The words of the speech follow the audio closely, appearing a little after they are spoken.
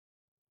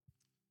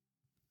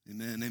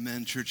Amen,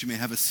 amen. Church, you may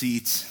have a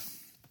seat.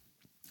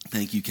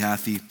 Thank you,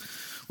 Kathy.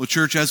 Well,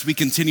 church, as we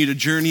continue to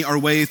journey our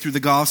way through the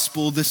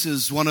gospel, this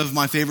is one of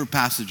my favorite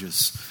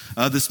passages.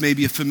 This may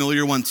be a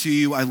familiar one to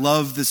you. I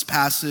love this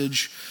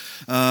passage,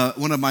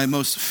 one of my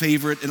most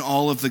favorite in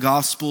all of the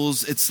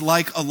gospels. It's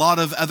like a lot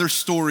of other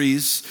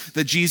stories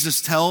that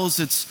Jesus tells.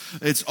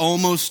 It's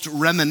almost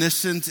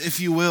reminiscent, if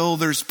you will.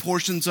 There's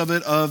portions of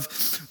it of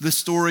the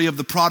story of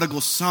the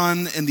prodigal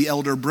son and the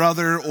elder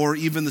brother, or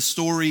even the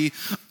story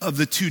of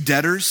the two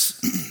debtors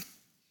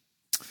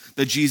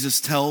that Jesus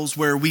tells,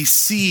 where we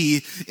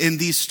see in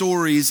these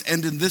stories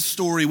and in this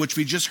story, which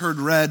we just heard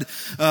read,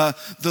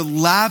 the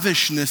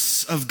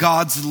lavishness of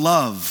God's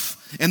love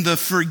and the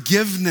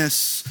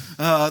forgiveness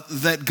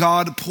that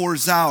God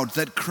pours out,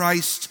 that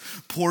Christ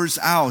pours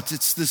out.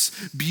 It's this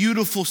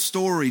beautiful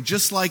story,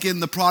 just like in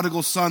the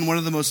prodigal son, one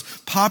of the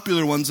most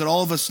popular ones that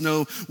all of us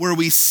know, where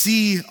we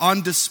see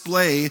on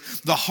display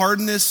the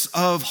hardness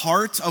of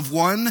heart of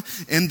one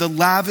and the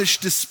lavish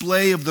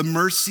display of the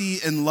mercy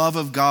and love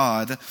of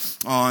God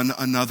on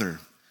another.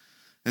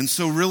 And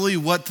so really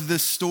what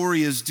this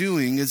story is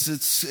doing is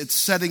it's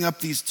setting up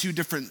these two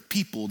different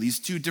people, these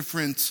two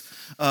different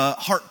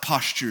heart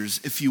postures,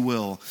 if you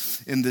will,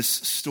 in this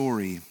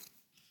story.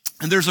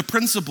 And there's a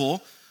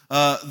principle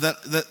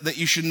that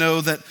you should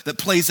know that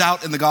plays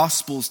out in the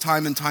Gospels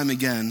time and time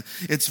again.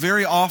 It's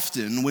very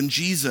often when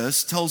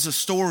Jesus tells a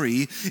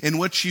story in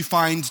which you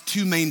find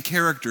two main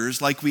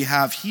characters, like we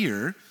have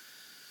here,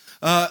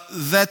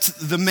 that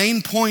the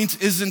main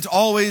point isn't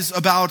always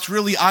about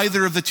really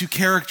either of the two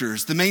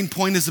characters. The main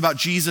point is about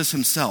Jesus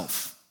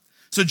himself.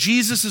 So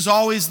Jesus is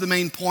always the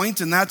main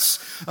point, and that's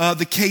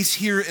the case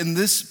here in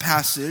this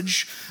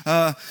passage.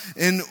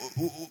 And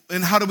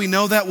how do we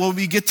know that? Well,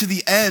 we get to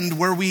the end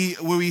where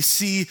we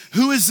see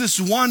who is this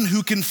one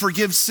who can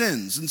forgive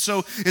sins. And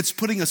so it's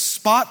putting a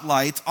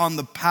spotlight on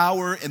the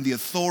power and the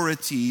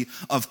authority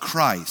of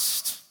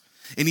Christ.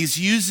 And he's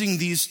using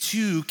these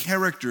two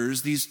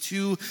characters, these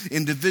two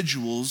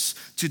individuals,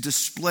 to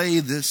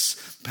display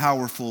this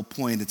powerful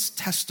point. It's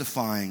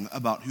testifying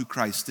about who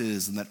Christ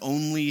is and that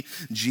only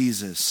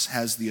Jesus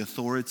has the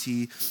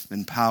authority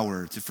and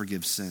power to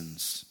forgive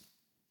sins.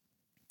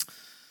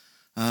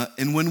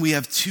 And when we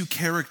have two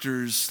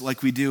characters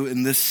like we do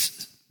in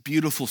this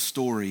beautiful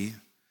story,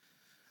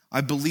 I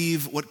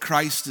believe what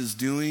Christ is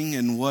doing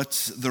and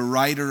what the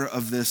writer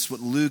of this, what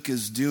Luke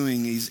is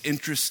doing, he's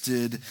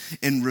interested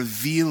in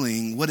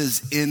revealing what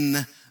is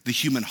in the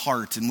human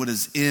heart and what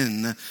is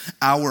in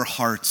our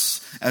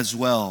hearts as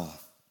well.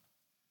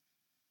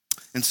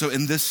 And so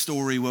in this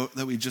story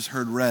that we just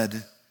heard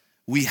read,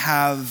 we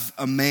have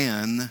a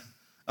man,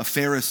 a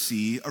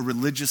Pharisee, a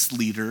religious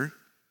leader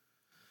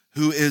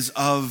who is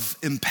of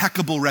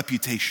impeccable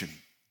reputation.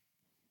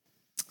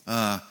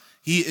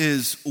 He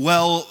is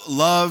well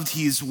loved,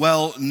 he's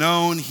well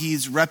known,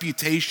 his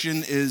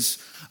reputation is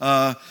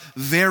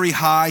very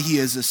high, he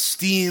is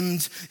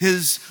esteemed.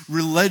 His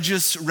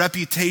religious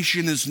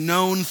reputation is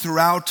known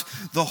throughout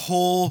the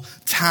whole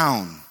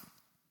town.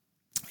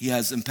 He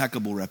has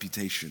impeccable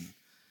reputation.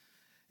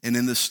 And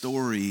in this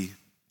story,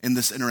 in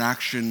this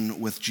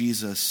interaction with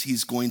Jesus,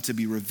 he's going to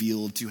be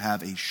revealed to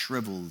have a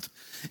shriveled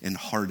and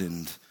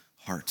hardened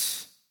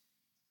heart.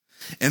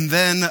 And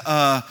then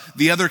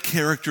the other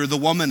character, the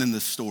woman in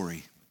this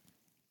story,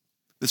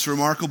 this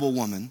remarkable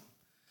woman,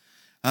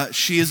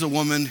 she is a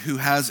woman who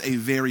has a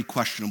very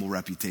questionable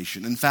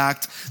reputation. In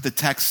fact, the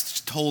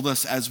text told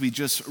us as we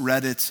just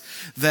read it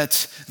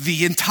that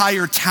the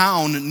entire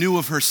town knew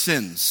of her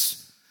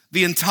sins.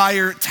 The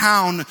entire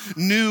town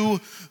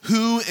knew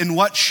who and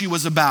what she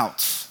was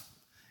about.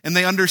 And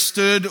they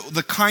understood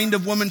the kind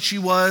of woman she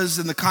was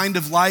and the kind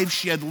of life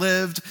she had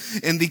lived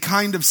and the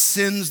kind of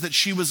sins that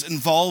she was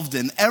involved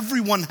in.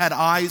 Everyone had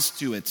eyes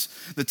to it,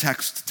 the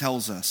text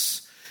tells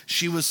us.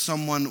 She was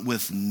someone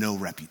with no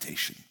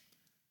reputation.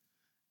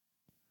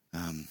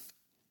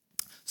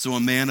 So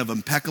a man of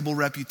impeccable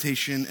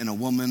reputation and a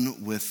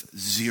woman with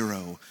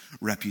zero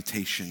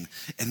reputation.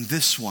 And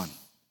this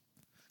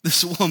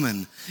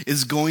woman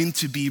is going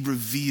to be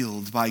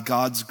revealed by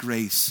God's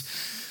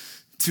grace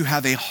to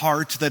have a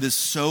heart that is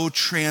so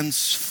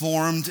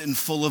transformed and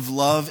full of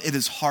love, it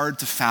is hard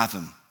to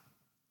fathom.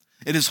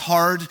 It is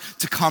hard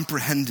to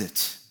comprehend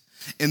it.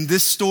 And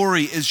this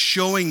story is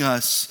showing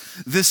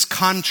us this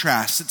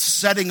contrast. It's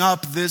setting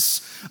up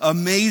this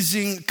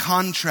amazing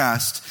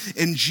contrast.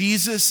 And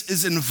Jesus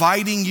is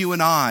inviting you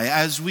and I,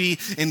 as we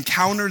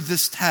encounter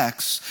this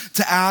text,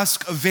 to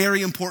ask a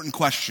very important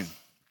question.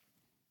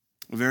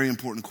 A very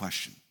important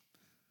question.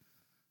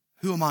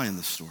 Who am I in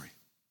this story?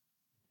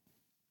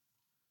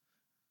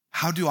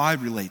 How do I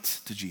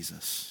relate to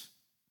Jesus?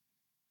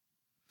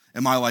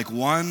 Am I like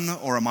one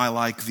or am I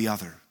like the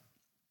other?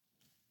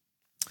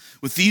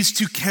 With these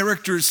two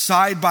characters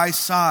side by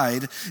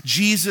side,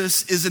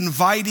 Jesus is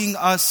inviting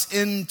us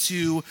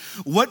into,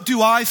 what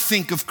do I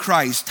think of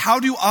Christ? How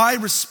do I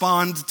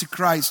respond to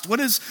Christ? What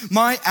is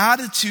my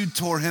attitude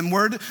toward him?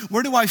 Where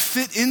do I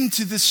fit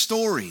into this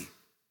story?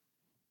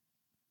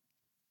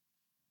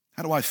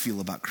 How do I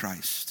feel about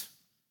Christ?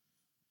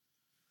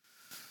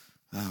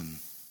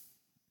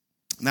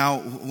 Now,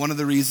 one of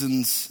the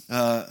reasons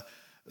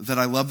that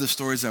I love this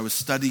story is I was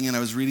studying and I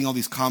was reading all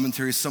these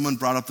commentaries. Someone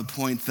brought up the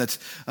point that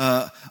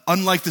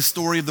unlike the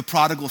story of the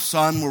prodigal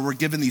son, where we're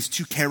given these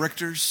two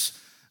characters,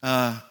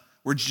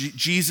 where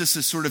Jesus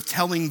is sort of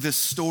telling this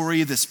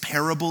story, this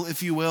parable,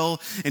 if you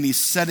will, and he's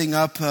setting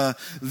up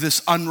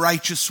this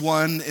unrighteous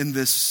one and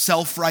this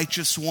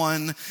self-righteous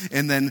one,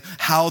 and then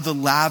how the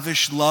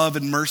lavish love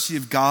and mercy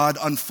of God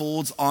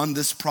unfolds on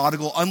this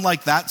prodigal.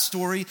 Unlike that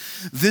story,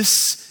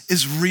 this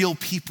is real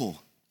people.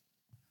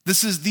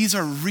 These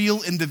are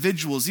real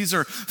individuals. These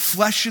are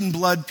flesh and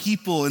blood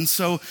people. And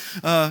so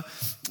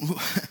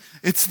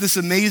it's this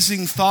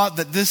amazing thought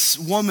that this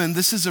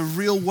is a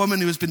real woman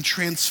who has been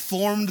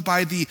transformed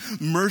by the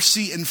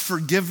mercy and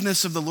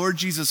forgiveness of the Lord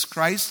Jesus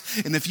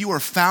Christ. And if you are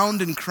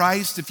found in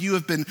Christ, if you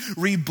have been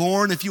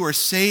reborn, if you are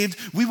saved,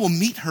 we will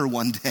meet her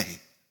one day.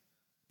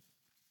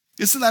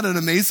 Isn't that an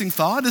amazing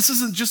thought? This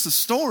isn't just a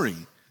story.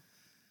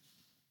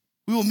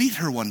 We will meet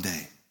her one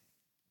day.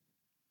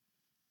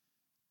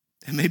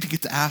 And maybe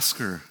get to ask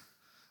her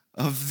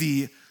of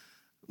the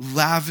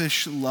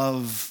lavish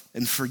love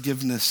and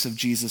forgiveness of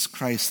Jesus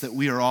Christ that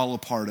we are all a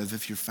part of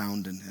if you're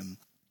found in him.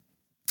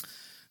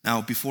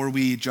 Now, before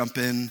we jump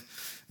in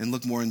and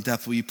look more in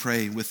depth, will you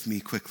pray with me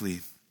quickly?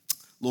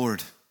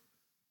 Lord,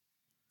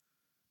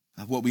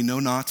 what we know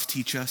not,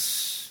 teach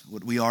us.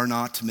 What we are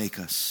not, make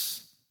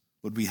us.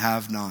 What we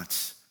have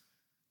not,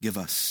 give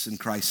us. In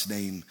Christ's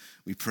name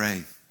we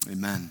pray.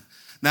 Amen.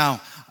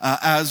 Now,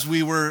 as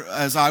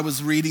I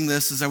was reading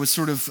this, as I was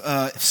sort of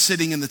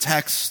sitting in the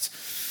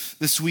text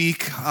this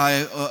week,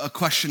 a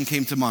question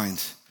came to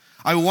mind.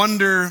 I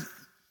wonder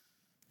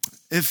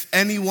if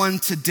anyone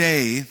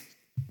today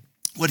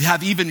would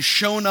have even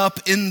shown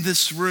up in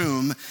this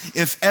room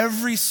if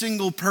every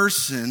single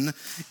person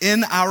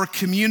in our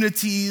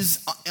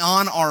communities,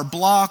 on our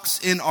blocks,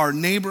 in our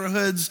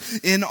neighborhoods,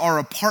 in our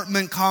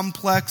apartment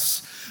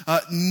complex,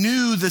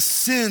 knew the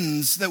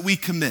sins that we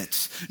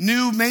commit,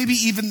 knew maybe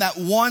even that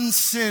one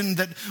sin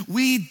that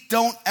we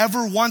don't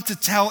ever want to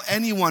tell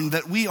anyone,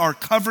 that we are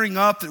covering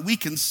up, that we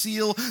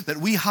conceal, that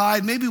we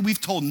hide. Maybe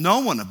we've told no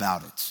one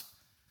about it.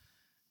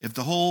 If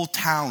the whole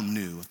town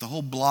knew, if the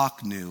whole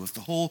block knew, if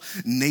the whole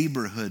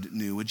neighborhood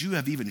knew, would you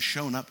have even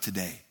shown up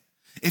today?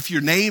 If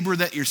your neighbor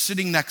that you're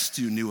sitting next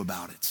to knew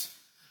about it,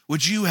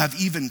 would you have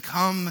even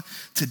come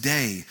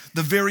today?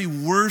 The very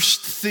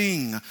worst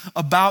thing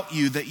about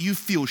you that you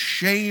feel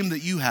shame,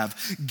 that you have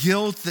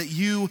guilt, that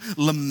you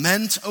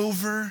lament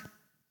over,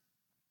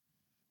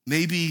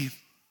 maybe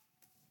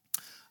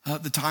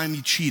the time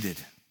you cheated.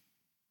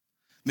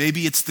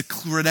 Maybe it's the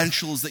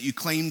credentials that you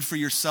claimed for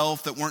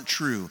yourself that weren't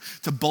true,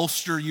 to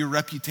bolster your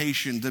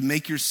reputation, to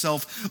make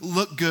yourself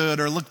look good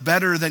or look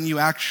better than you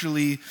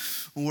actually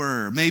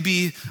were.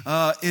 Maybe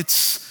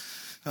it's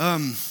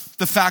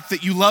the fact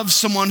that you love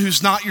someone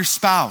who's not your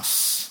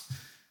spouse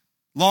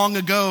long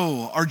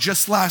ago or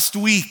just last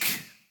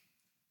week.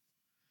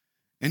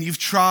 And you've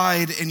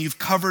tried and you've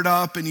covered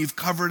up and you've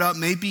covered up.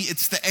 Maybe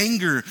it's the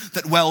anger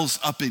that wells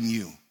up in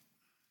you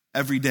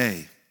every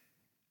day.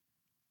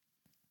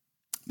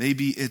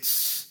 Maybe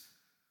it's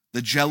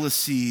the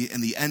jealousy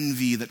and the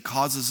envy that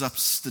causes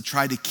us to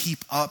try to keep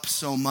up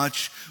so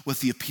much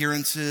with the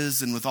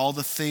appearances and with all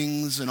the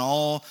things and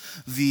all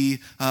the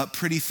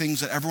pretty things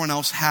that everyone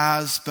else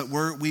has, but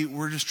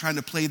we're just trying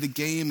to play the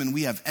game and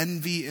we have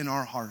envy in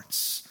our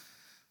hearts.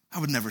 I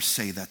would never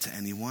say that to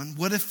anyone.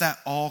 What if that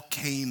all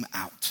came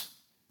out?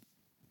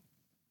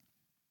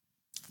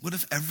 What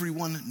if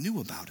everyone knew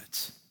about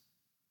it?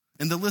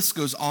 And the list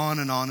goes on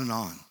and on and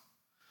on.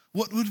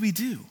 What would we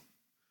do?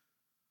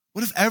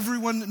 What if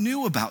everyone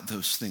knew about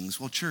those things?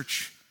 Well,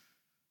 church,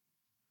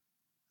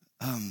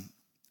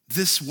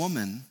 this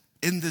woman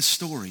in this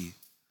story,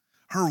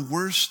 her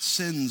worst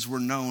sins were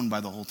known by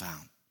the whole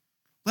town.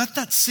 Let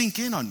that sink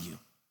in on you.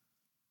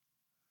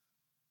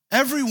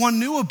 Everyone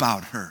knew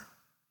about her.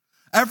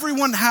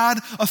 Everyone had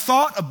a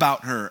thought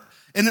about her,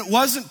 and it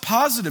wasn't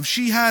positive.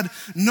 She had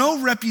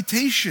no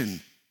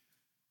reputation.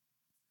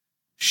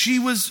 She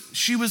was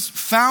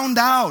found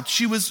out.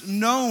 She was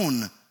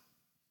known.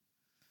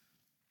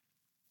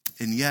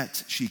 And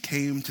yet she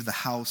came to the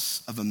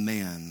house of a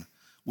man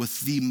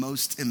with the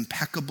most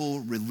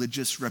impeccable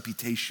religious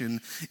reputation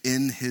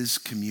in his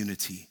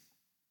community.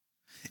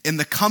 In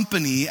the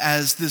company,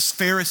 as this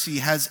Pharisee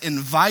has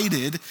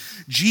invited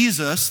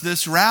Jesus,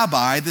 this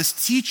rabbi, this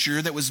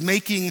teacher that was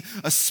making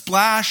a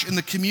splash in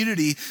the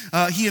community,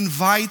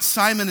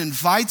 Simon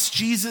invites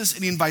Jesus,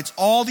 and he invites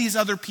all these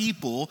other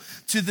people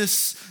to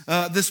this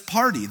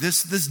party,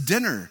 this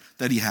dinner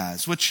that he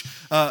has, which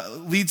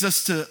leads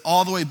us to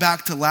all the way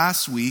back to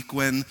last week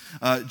when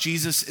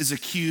Jesus is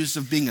accused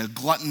of being a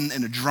glutton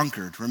and a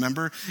drunkard,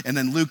 remember? And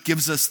then Luke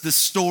gives us this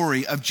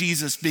story of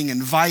Jesus being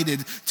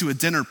invited to a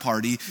dinner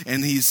party,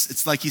 and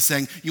it's like he's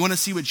saying, you want to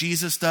see what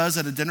Jesus does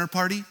at a dinner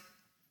party?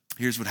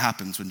 Here's what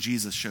happens when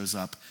Jesus shows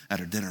up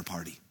at a dinner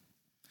party.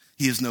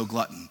 He is no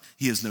glutton,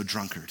 he is no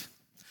drunkard,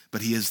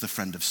 but he is the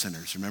friend of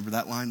sinners. Remember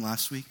that line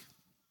last week?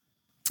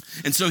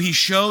 And so he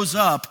shows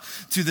up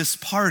to this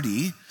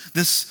party.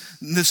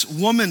 This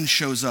woman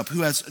shows up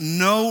who has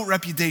no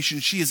reputation.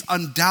 She is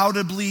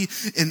undoubtedly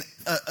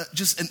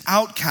just an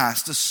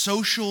outcast, a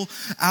social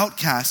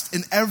outcast.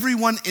 And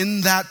everyone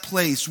in that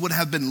place would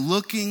have been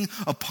looking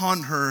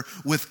upon her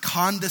with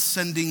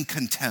condescending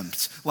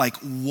contempt. Like,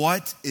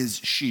 what is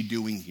she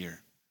doing here?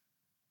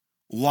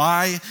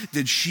 Why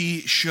did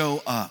she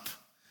show up?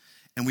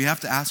 And we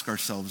have to ask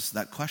ourselves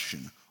that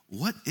question.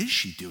 What is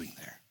she doing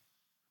there?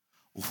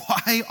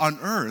 Why on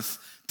earth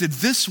did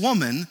this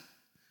woman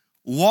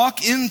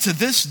walk into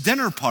this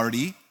dinner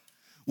party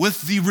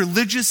with the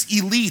religious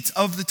elite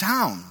of the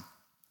town?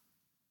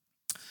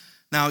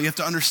 Now, you have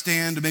to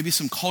understand maybe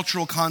some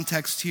cultural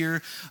context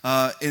here.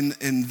 In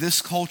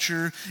this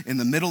culture, in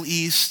the Middle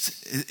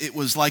East, it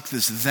was like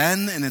this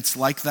then, and it's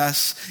like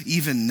this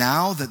even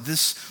now, that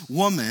this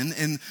woman,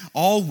 and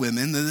all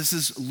women, this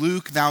is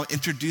Luke now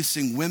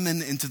introducing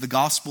women into the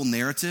gospel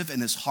narrative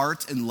and his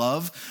heart and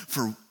love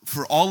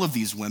for all of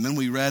these women.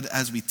 We read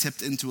as we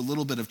tipped into a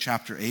little bit of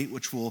chapter 8,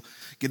 which we'll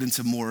get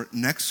into more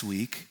next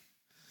week.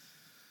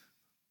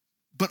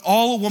 But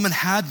all a woman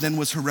had then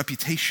was her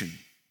reputation.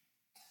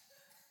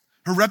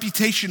 Her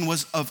reputation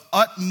was of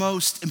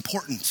utmost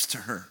importance to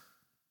her.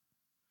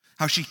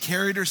 How she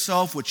carried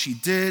herself, what she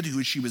did,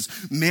 who she was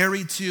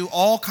married to,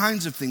 all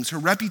kinds of things. Her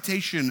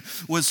reputation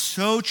was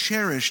so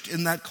cherished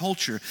in that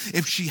culture.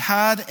 If she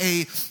had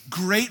a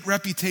great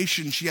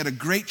reputation, she had a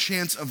great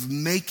chance of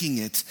making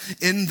it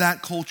in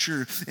that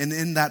culture and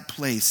in that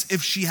place.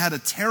 If she had a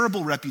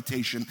terrible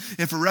reputation,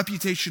 if her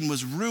reputation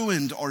was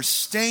ruined or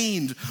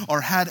stained or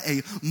had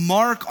a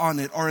mark on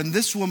it, or in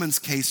this woman's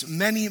case,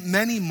 many,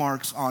 many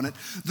marks on it,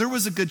 there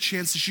was a good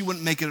chance that she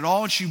wouldn't make it at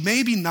all, and she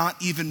maybe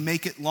not even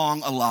make it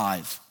long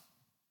alive.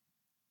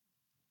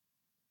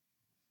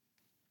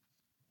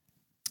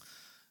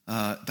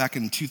 Back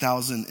in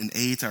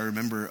 2008, I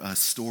remember a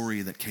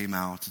story that came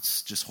out.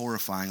 It's just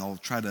horrifying. I'll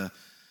try to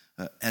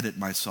edit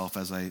myself,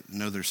 as I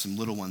know there's some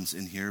little ones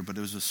in here, but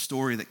it was a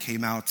story that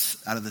came out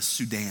of the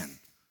Sudan.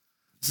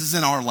 This is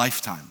in our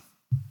lifetime,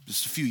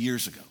 just a few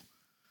years ago.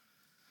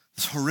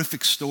 This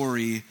horrific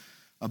story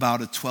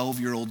about a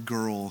 12-year-old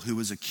girl who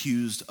was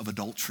accused of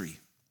adultery.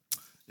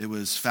 It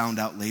was found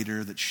out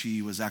later that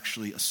she was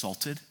actually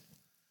assaulted.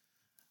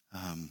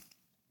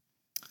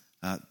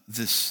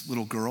 This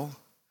little girl,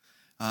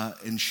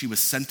 and she was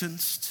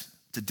sentenced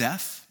to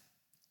death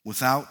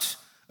without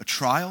a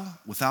trial,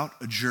 without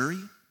a jury,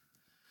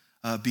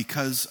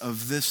 because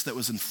of this that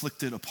was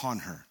inflicted upon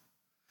her.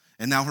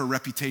 And now her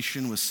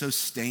reputation was so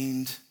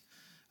stained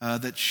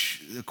that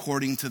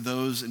according to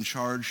those in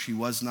charge, she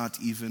was not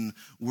even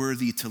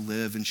worthy to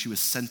live, and she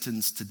was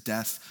sentenced to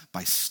death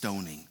by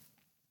stoning.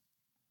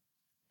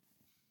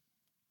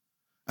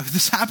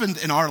 This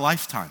happened in our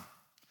lifetime.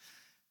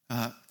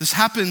 This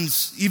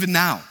happens even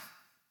now.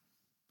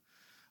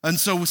 And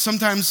so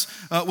sometimes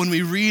when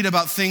we read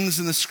about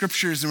things in the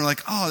scriptures and we're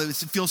like, oh, it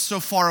feels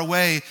so far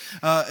away,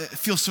 it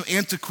feels so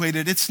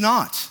antiquated, it's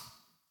not.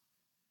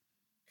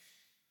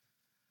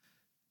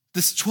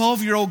 This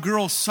 12-year-old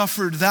girl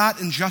suffered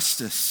that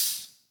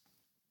injustice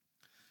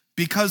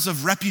because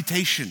of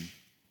reputation.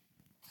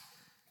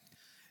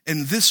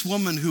 And this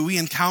woman who we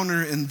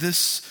encounter in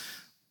this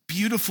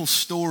beautiful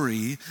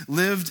story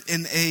lived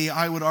in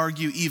I would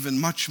argue, even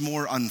much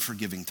more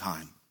unforgiving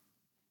time.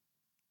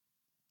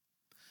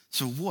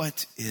 So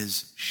what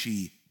is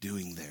she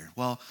doing there?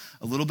 Well,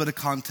 a little bit of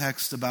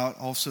context about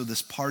also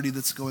this party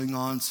that's going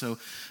on. So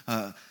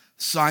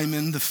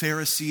Simon, the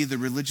Pharisee, the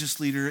religious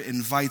leader,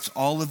 invites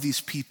all of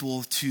these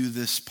people to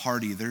this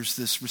party. There's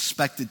this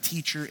respected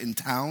teacher in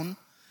town.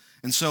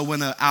 And so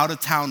when an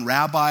out-of-town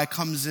rabbi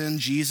comes in,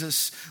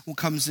 Jesus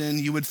comes in,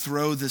 you would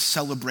throw this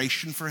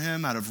celebration for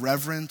him out of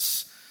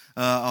reverence.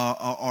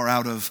 Or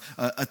out of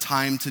a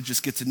time to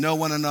just get to know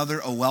one another,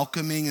 a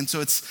welcoming. And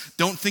so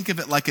don't think of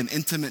it like an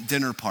intimate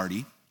dinner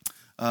party.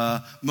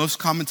 Most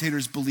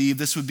commentators believe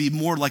this would be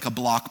more like a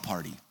block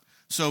party.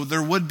 So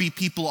there would be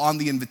people on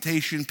the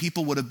invitation.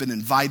 People would have been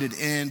invited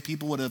in.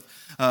 People would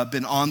have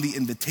been on the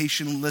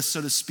invitation list,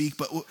 so to speak.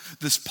 But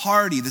this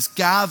party, this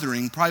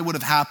gathering, probably would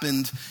have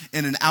happened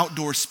in an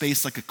outdoor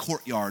space like a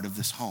courtyard of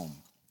this home.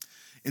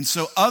 And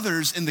so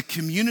others in the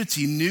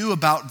community knew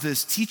about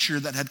this teacher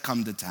that had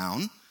come to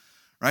town.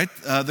 Right?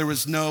 There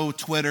was no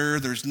Twitter,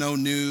 there's no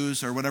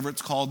news or whatever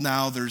it's called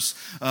now, there's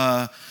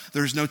no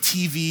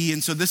TV.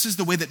 And so this is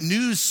the way that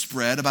news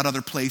spread about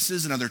other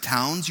places and other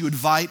towns. You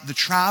invite the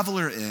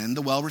traveler in,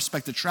 the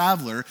well-respected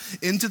traveler,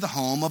 into the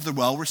home of the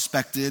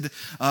well-respected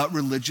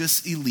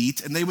religious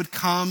elite. And they would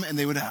come and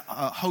they would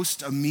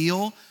host a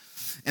meal,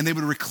 and they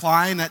would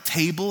recline at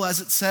table, as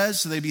it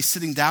says. So they'd be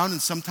sitting down,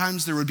 and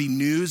sometimes there would be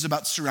news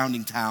about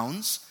surrounding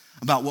towns,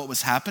 about what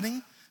was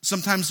happening.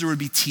 Sometimes there would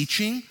be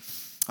teaching.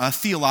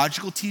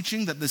 Theological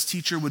teaching that this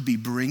teacher would be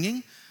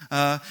bringing.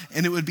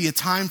 And it would be a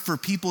time for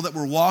people that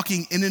were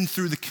walking in and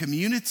through the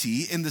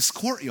community in this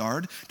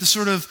courtyard to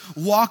sort of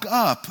walk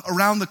up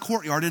around the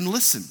courtyard and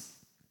listen.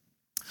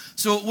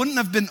 So it wouldn't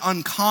have been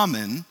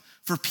uncommon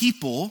for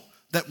people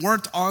that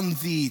weren't on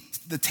the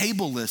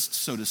table list,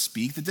 so to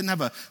speak, that didn't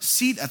have a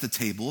seat at the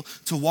table,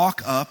 to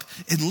walk up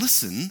and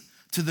listen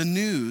to the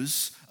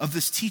news of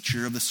this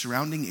teacher of the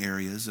surrounding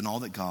areas and all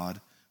that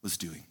God was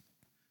doing.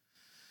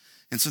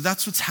 And so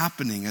that's what's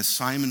happening as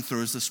Simon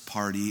throws this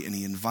party and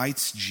he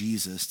invites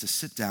Jesus to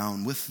sit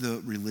down with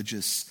the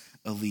religious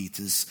elite.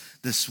 Is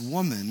this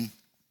woman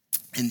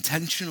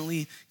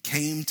intentionally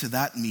came to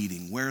that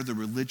meeting where the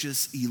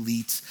religious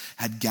elite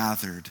had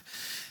gathered.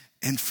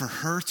 And for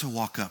her to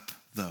walk up,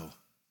 though,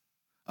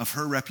 of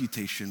her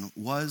reputation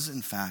was,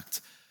 in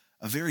fact,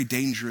 a very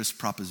dangerous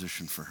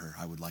proposition for her,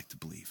 I would like to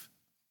believe.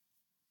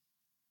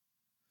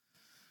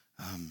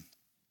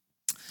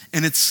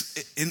 And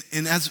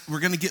as we're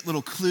going to get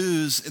little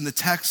clues in the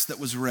text that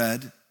was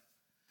read,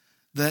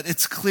 that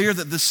it's clear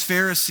that this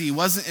Pharisee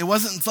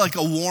wasn't like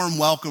a warm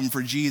welcome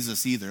for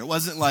Jesus either. It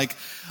wasn't like,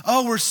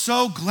 oh, we're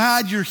so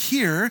glad you're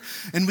here,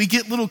 and we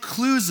get little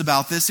clues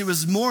about this. It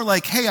was more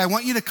like, hey, I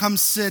want you to come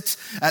sit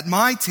at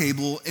my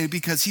table,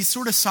 because he's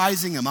sort of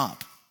sizing him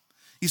up.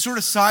 He's sort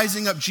of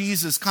sizing up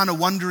Jesus, kind of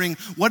wondering,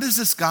 what is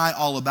this guy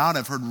all about?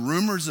 I've heard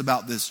rumors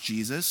about this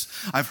Jesus.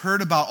 I've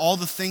heard about all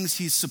the things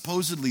he's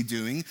supposedly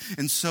doing.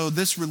 And so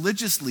this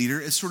religious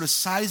leader is sort of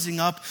sizing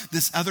up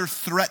this other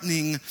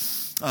threatening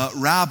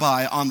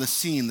rabbi on the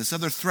scene, this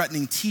other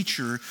threatening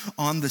teacher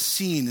on the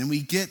scene. And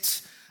we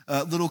get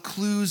little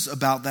clues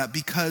about that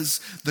because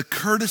the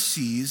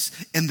courtesies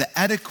and the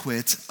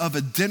etiquette of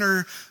a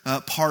dinner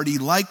party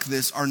like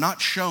this are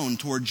not shown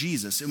toward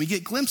Jesus. And we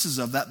get glimpses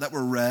of that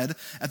were read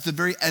at the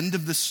very end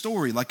of the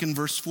story, like in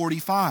verse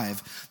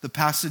 45. The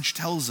passage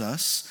tells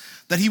us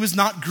that he was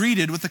not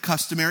greeted with the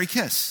customary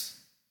kiss.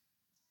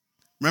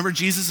 Remember,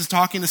 Jesus is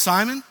talking to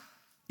Simon?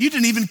 You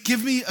didn't even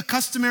give me a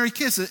customary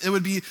kiss. It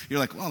would be, you're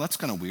like, well, that's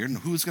kind of weird. And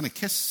who's going to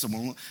kiss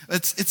someone?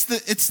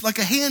 It's like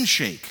a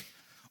handshake.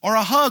 Or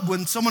a hug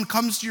when someone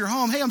comes to your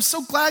home. Hey, I'm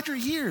so glad you're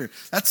here.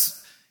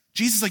 That's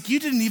Jesus like, you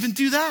didn't even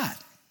do that.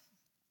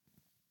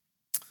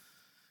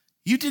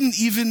 You didn't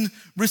even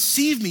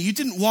receive me. You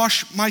didn't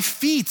wash my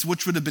feet,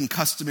 which would have been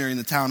customary in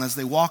the town as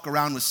they walk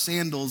around with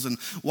sandals and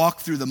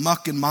walk through the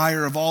muck and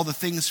mire of all the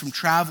things from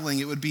traveling.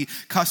 It would be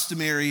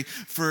customary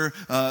for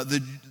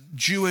the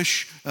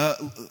Jewish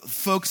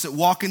folks that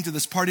walk into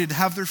this party to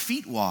have their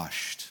feet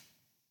washed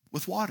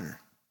with water,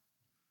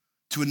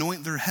 to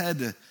anoint their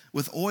head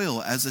with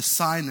oil as a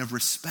sign of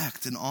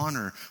respect and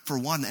honor for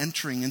one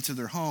entering into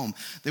their home.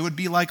 They would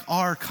be like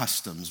our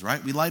customs,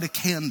 right? We light a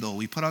candle,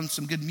 we put on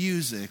some good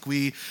music,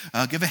 we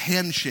give a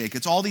handshake.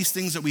 It's all these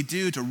things that we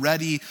do to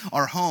ready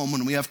our home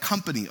when we have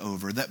company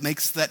over that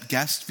makes that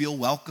guest feel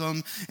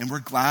welcome and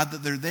we're glad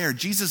that they're there.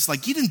 Jesus is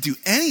like, you didn't do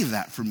any of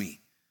that for me.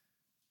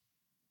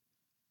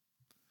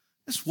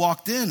 Just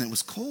walked in, it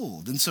was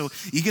cold. And so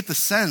you get the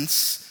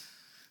sense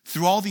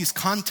through all these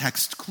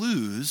context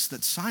clues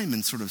that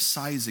Simon's sort of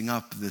sizing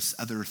up this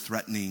other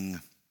threatening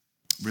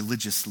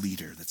religious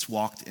leader that's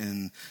walked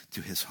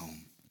into his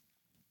home.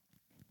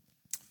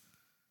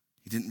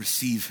 He didn't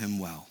receive him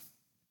well.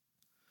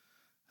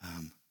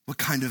 What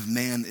kind of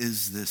man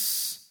is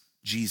this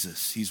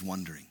Jesus? He's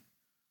wondering.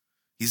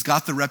 He's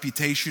got the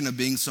reputation of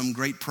being some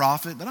great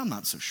prophet, but I'm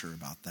not so sure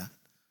about that.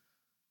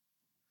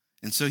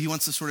 And so he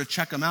wants to sort of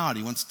check him out.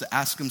 He wants to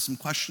ask him some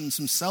questions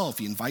himself.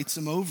 He invites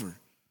him over.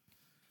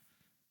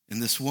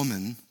 And this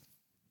woman,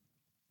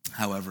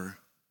 however,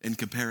 in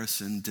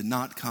comparison, did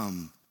not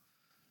come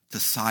to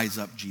size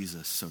up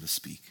Jesus, so to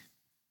speak.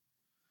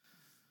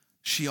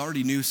 She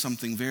already knew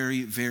something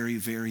very, very,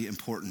 very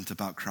important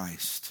about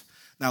Christ.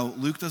 Now,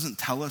 Luke doesn't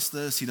tell us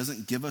this. He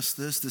doesn't give us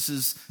this. This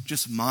is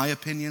just my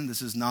opinion.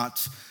 This is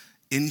not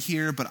in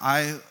here, but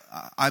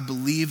I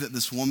believe that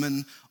this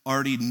woman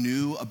already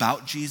knew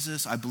about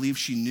Jesus. I believe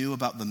she knew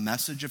about the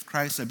message of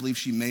Christ. I believe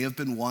she may have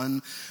been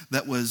one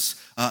that was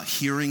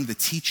hearing the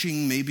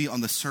teaching, maybe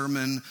on the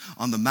Sermon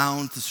on the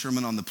Mount, the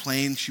Sermon on the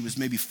Plain. She was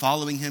maybe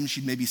following him.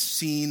 She'd maybe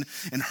seen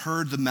and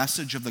heard the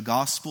message of the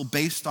gospel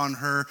based on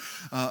her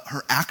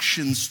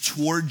actions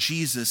toward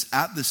Jesus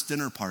at this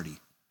dinner party.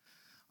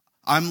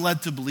 I'm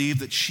led to believe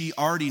that she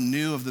already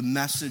knew of the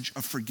message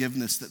of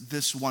forgiveness that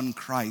this one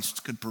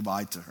Christ could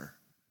provide to her.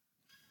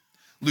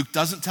 Luke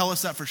doesn't tell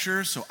us that for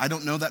sure, so I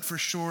don't know that for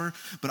sure,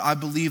 but I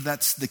believe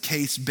that's the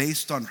case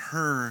based on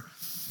her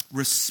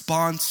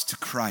response to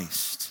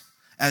Christ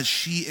as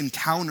she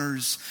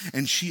encounters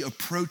and she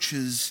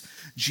approaches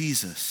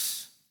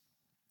Jesus.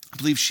 I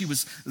believe she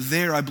was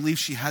there. I believe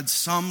she had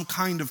some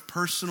kind of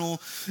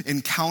personal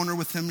encounter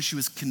with him. She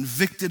was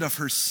convicted of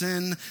her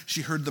sin.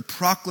 She heard the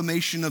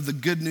proclamation of the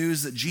good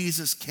news that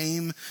Jesus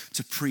came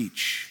to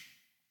preach.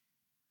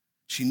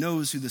 She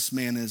knows who this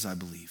man is, I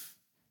believe.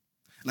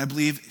 And I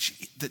believe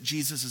that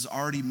Jesus has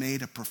already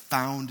made a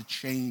profound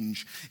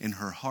change in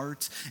her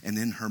heart and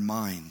in her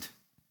mind.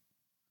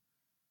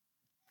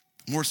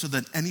 More so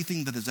than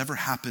anything that has ever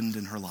happened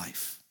in her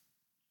life.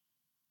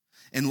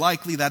 And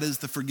likely that is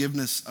the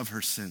forgiveness of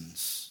her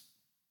sins.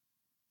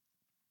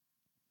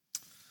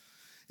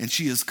 And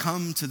she has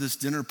come to this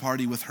dinner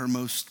party with her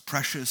most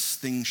precious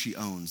thing she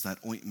owns, that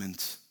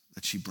ointment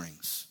that she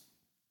brings.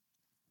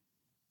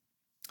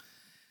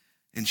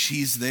 And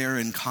she's there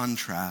in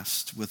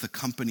contrast with a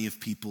company of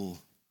people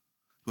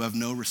who have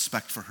no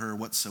respect for her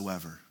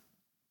whatsoever.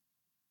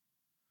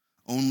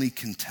 Only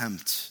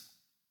contempt.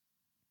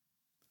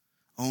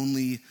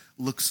 Only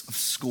looks of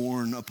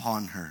scorn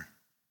upon her.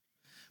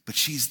 But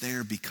she's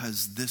there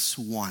because this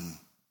one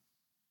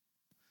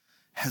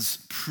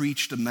has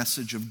preached a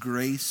message of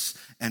grace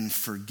and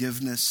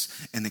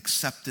forgiveness and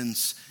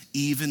acceptance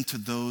even to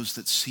those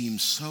that seem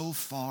so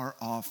far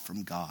off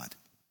from God.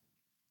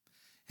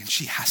 And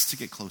she has to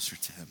get closer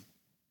to him.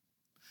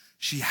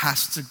 She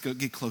has to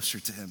get closer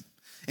to him.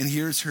 And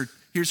here's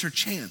her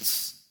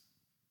chance.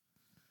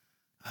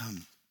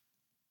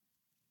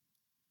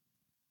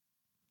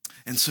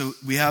 And so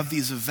we have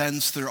these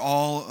events. They're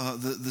all,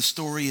 the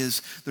story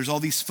is, there's all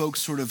these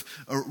folks sort of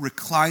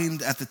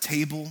reclined at the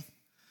table.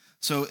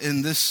 So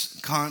in this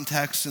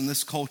context, in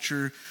this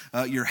culture,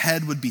 your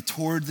head would be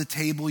toward the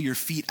table, your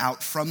feet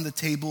out from the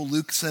table.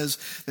 Luke says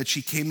that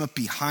she came up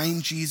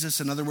behind Jesus.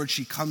 In other words,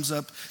 she comes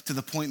up to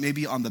the point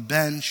maybe on the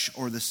bench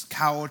or this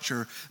couch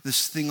or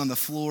this thing on the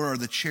floor or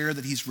the chair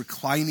that he's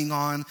reclining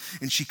on.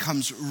 And she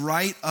comes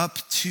right up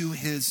to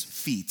his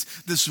feet.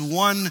 This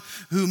one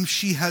whom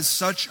she has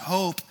such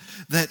hope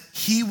that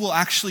he will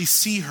actually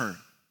see her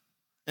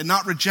and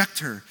not reject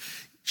her.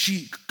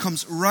 She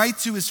comes right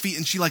to his feet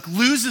and she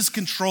loses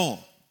control.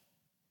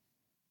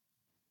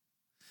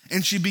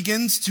 And she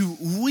begins to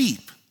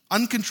weep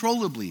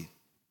uncontrollably.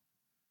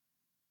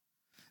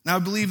 Now I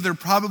believe there are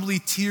probably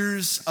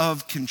tears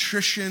of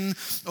contrition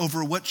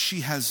over what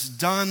she has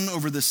done,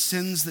 over the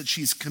sins that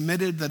she's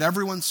committed that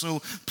everyone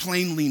so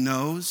plainly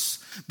knows.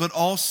 But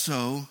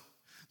also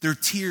there are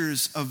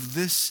tears of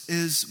this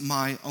is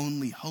my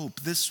only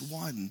hope. This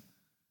one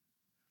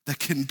that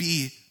can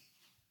be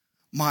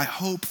my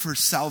hope for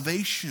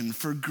salvation,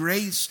 for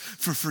grace,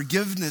 for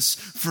forgiveness,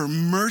 for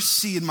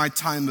mercy in my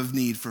time of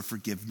need, for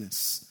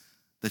forgiveness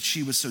that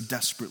she was so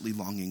desperately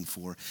longing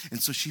for.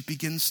 And so she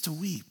begins to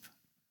weep.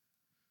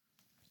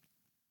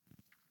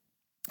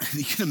 And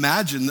you can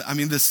imagine,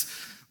 this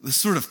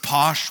sort of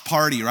posh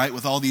party, right,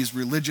 with all these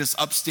religious,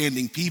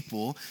 upstanding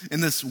people,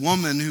 and this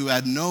woman who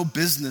had no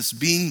business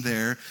being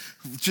there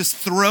just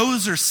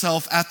throws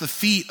herself at the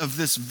feet of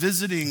this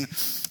visiting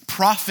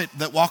prophet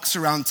that walks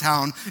around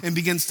town and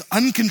begins to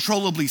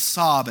uncontrollably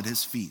sob at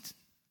his feet.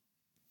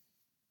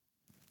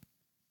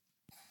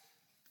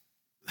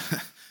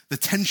 The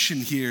tension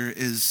here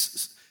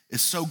is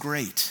so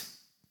great.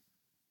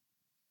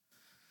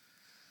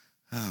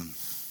 The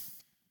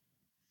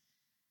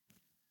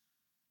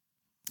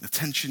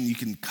tension, you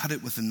can cut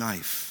it with a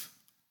knife.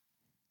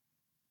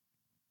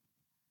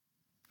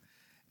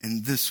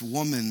 And this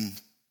woman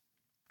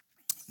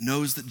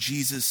knows that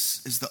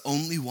Jesus is the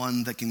only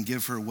one that can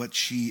give her what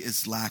she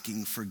is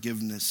lacking,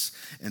 forgiveness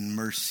and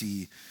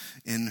mercy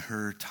in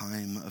her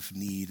time of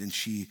need. And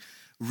she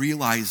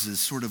realizes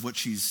sort of what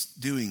she's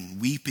doing,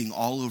 weeping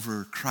all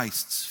over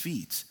Christ's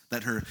feet,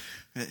 that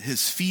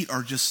his feet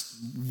are just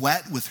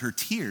wet with her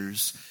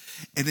tears.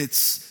 And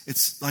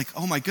it's like,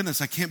 oh my goodness,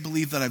 I can't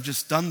believe that I've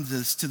just done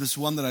this to this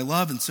one that I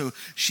love. And so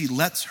she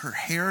lets her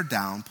hair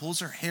down, pulls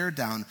her hair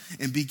down,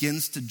 and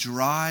begins to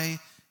dry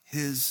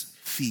his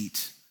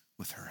feet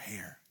with her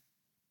hair.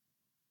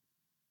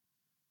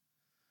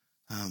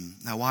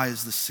 Now, why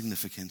is this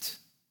significant?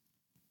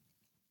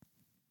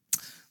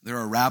 There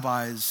are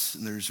rabbis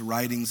and there's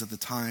writings at the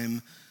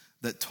time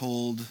that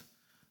told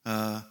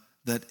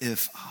that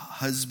if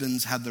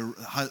husbands had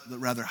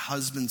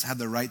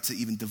the right to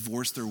even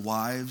divorce their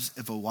wives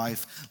if a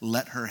wife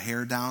let her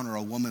hair down or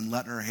a woman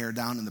let her hair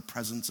down in the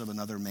presence of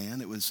another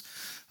man. It was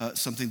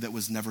something that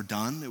was never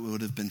done. It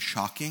would have been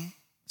shocking,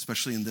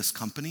 especially in this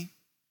company.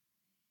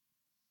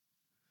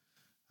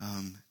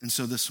 And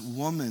so this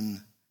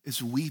woman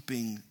is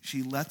weeping.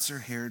 She lets her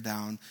hair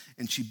down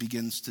and she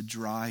begins to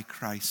dry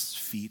Christ's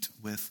feet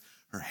with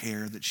her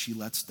hair that she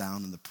lets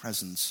down in the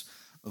presence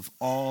of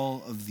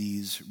all of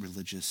these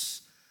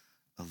religious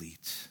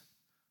elite.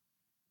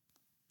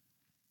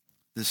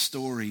 This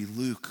story,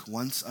 Luke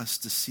wants us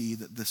to see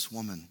that this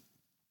woman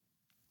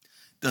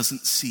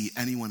doesn't see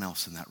anyone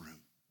else in that room.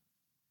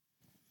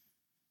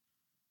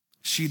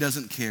 She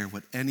doesn't care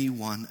what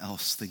anyone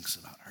else thinks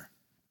about her.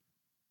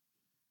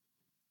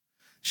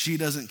 She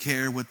doesn't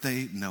care what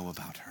they know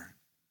about her.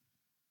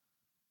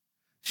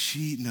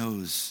 She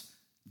knows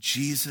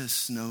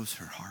Jesus knows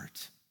her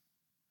heart.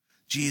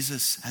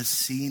 Jesus has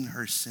seen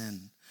her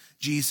sin.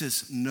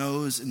 Jesus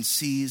knows and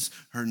sees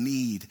her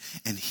need,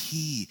 and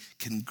he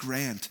can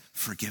grant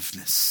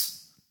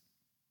forgiveness.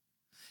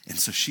 And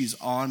so she's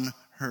on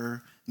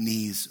her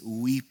knees,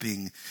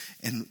 weeping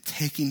and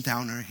taking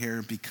down her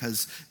hair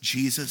because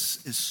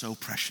Jesus is so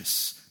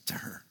precious to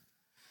her.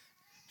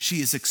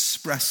 She is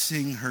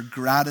expressing her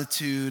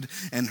gratitude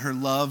and her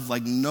love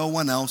like no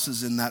one else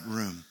is in that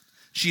room.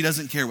 She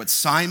doesn't care what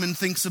Simon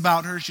thinks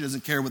about her. She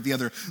doesn't care what the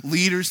other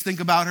leaders think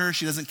about her.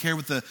 She doesn't care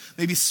what the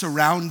maybe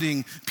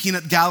surrounding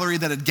peanut gallery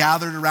that had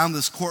gathered around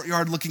this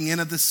courtyard looking in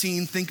at the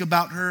scene think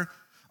about her.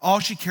 All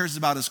she cares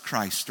about is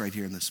Christ right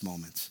here in this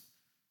moment.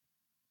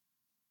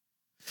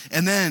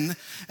 And then,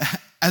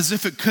 as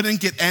if it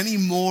couldn't get any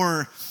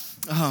more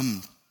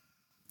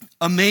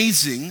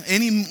amazing,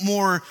 any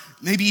more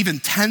maybe even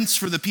tense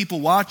for the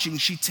people watching,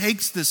 she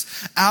takes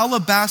this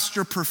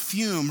alabaster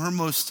perfume, her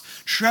most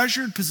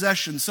treasured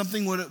possession,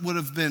 something would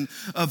have been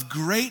of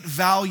great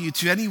value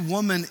to any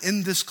woman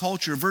in this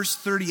culture. Verse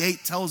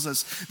 38 tells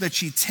us that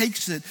she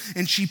takes it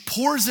and she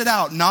pours it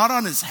out, not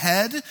on his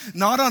head,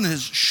 not on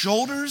his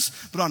shoulders,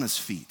 but on his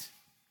feet.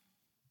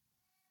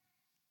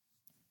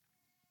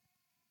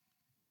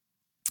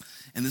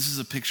 And this is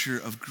a picture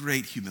of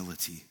great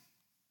humility.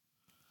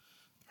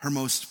 Her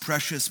most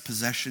precious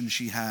possession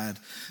she had.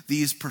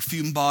 These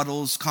perfume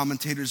bottles,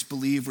 commentators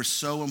believe, were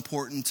so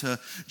important to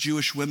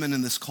Jewish women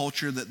in this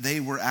culture that they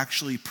were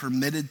actually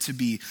permitted to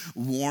be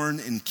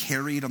worn and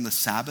carried on the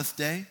Sabbath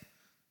day.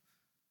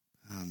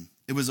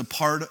 It was a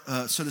part,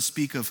 so to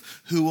speak, of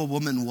who a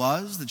woman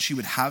was, that she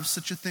would have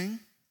such a thing.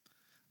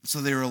 So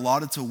they were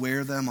allotted to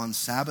wear them on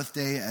Sabbath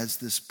day as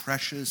this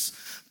precious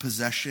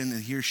possession.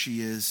 And here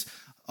she is,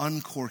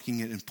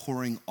 uncorking it and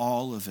pouring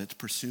all of it,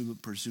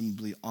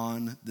 presumably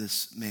on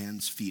this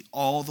man's feet,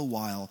 all the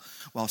while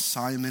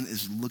Simon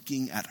is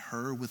looking at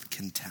her with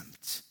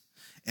contempt.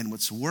 And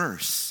what's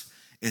worse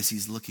is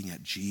he's looking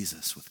at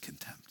Jesus with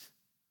contempt.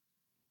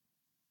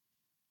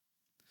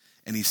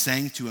 And he's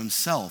saying to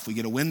himself, we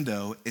get a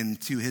window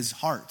into his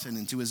heart and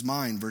into his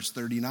mind, verse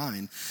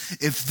 39,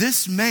 if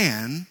this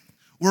man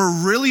were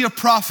really a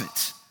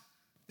prophet,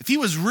 if he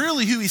was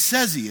really who he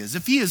says he is,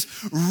 if he is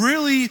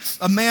really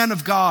a man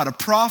of God, a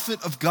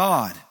prophet of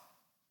God,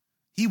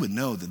 he would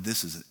know that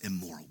this is an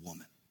immoral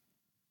woman.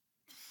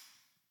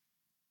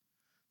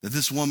 That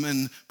this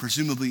woman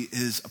presumably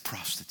is a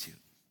prostitute.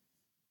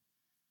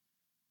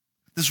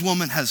 This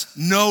woman has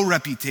no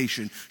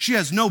reputation. She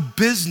has no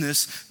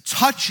business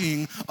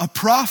touching a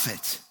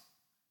prophet.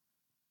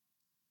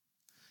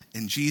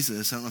 And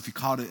Jesus, I don't know if you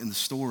caught it in the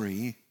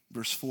story,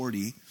 verse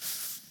 40,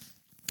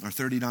 or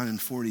 39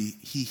 and 40,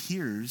 he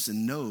hears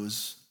and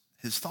knows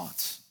his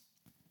thoughts.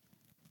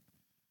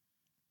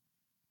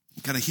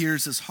 He kind of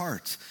hears his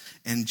heart.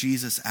 And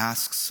Jesus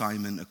asks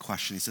Simon a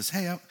question. He says,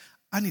 hey,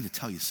 I need to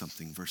tell you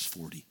something, verse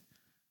 40.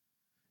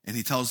 And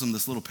he tells him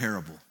this little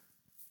parable.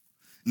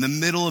 In the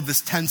middle of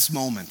this tense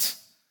moment,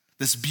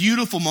 this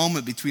beautiful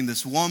moment between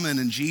this woman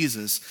and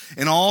Jesus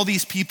and all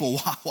these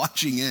people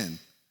watching in.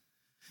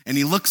 And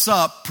he looks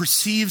up,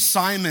 perceives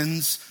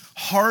Simon's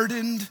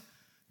hardened,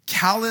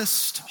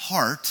 calloused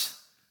heart.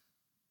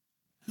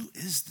 Who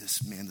is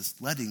this man, this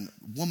letting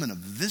woman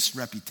of this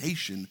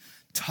reputation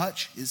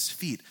touch his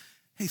feet?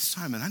 Hey,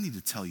 Simon, I need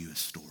to tell you a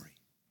story.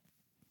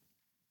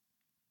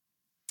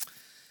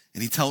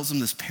 And he tells him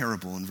this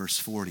parable in verse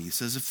 40. He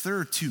says, if there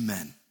are two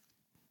men,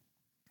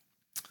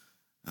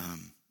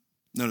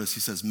 notice he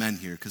says men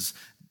here, because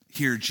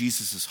here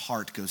Jesus'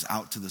 heart goes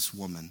out to this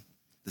woman,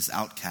 this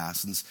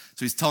outcast. And so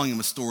he's telling him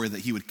a story that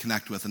he would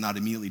connect with and not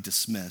immediately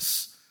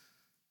dismiss.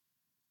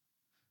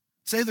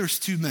 Say there's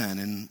two men,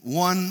 and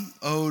one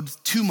owed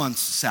 2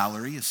 months'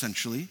 salary,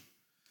 essentially,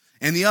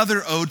 and the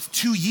other owed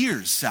 2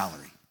 years'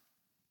 salary.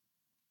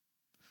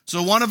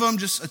 So one of them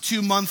just a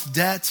 2-month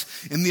debt,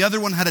 and the other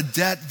one had a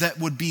debt that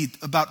would be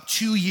about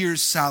 2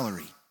 years'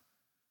 salary.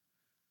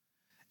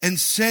 And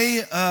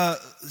say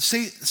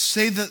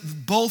that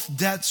both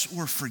debts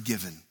were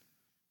forgiven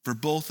for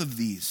both of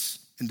these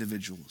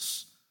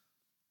individuals.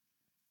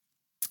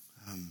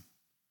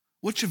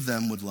 Which of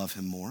them would love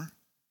him more?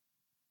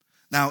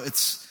 Now,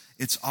 it's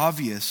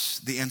obvious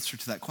the answer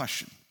to that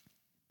question.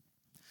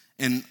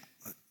 And,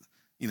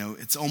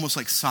 it's almost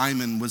like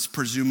Simon was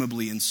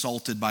presumably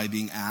insulted by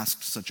being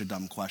asked such a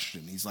dumb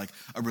question. He's like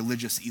a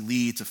religious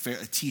elite,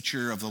 a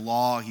teacher of the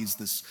law. He's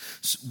this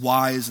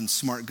wise and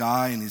smart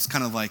guy, and he's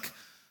kind of like,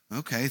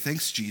 okay,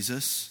 thanks,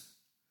 Jesus.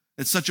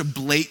 It's such a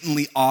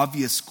blatantly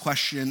obvious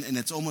question, and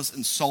it's almost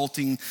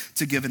insulting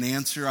to give an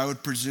answer, I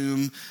would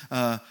presume,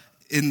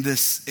 in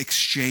this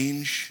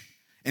exchange.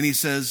 And he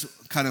says,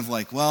 kind of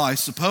like, well, I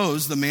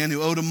suppose the man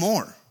who owed him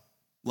more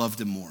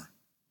loved him more,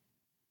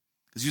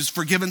 because he was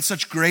forgiven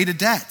such great a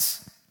debt.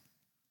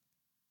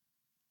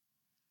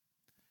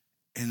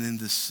 And in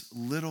this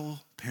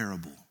little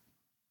parable,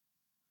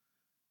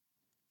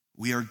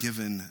 we are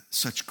given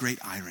such great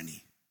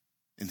irony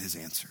in his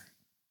answer.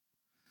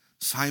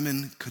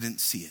 Simon couldn't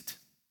see it.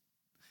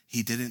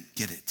 He didn't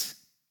get it.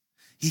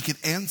 He could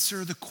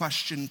answer the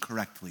question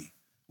correctly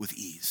with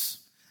ease.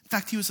 In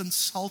fact, he was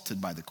insulted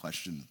by the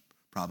question,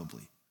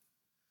 probably.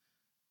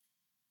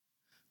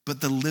 But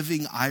the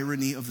living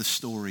irony of the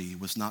story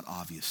was not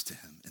obvious to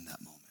him in that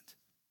moment.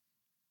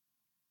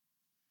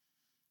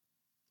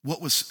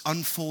 What was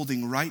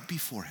unfolding right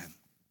before him,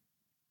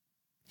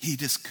 he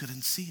just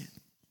couldn't see it.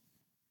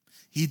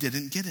 He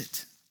didn't get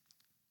it.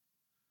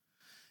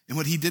 And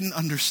what he didn't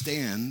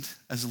understand,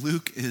 as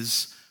Luke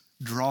is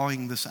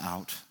drawing this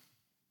out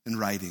and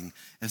writing,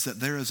 is that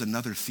there is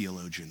another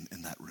theologian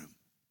in that room.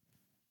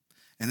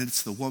 And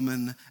it's the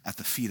woman at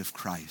the feet of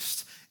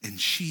Christ. And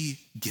she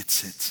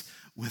gets it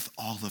with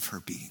all of her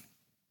being.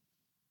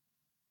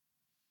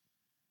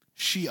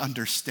 She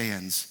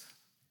understands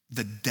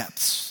the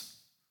depths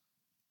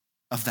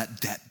of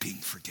that debt being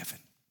forgiven.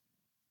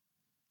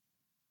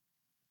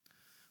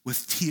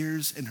 with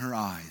tears in her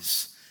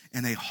eyes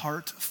and a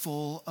heart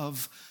full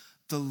of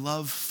the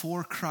love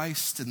for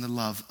Christ and the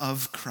love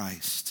of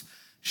Christ,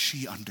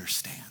 she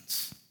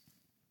understands.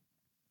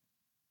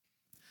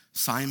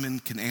 Simon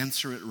can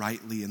answer it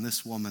rightly, and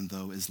this woman,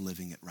 though, is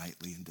living it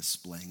rightly and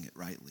displaying it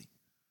rightly.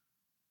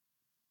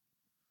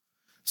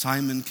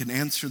 Simon can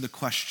answer the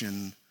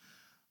question,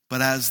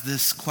 but as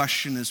this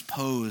question is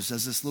posed,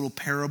 as this little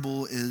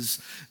parable is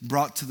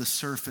brought to the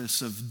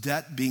surface of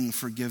debt being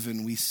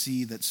forgiven, we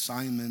see that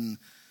Simon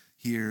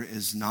here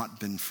has not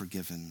been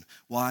forgiven.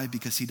 Why?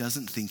 Because he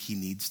doesn't think he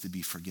needs to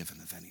be forgiven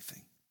of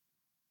anything.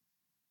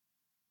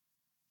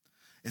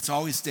 It's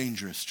always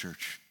dangerous,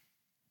 church.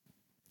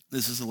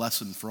 This is a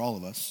lesson for all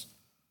of us.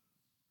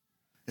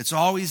 It's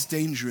always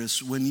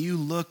dangerous when you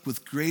look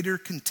with greater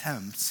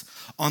contempt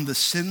on the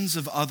sins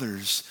of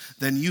others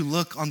than you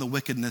look on the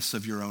wickedness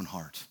of your own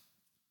heart.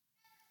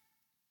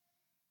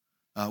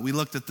 We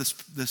looked at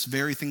this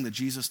very thing that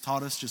Jesus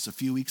taught us just a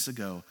few weeks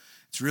ago.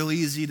 It's really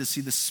easy to see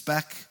the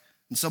speck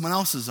in someone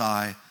else's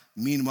eye.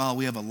 Meanwhile,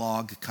 we have a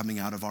log coming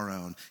out of our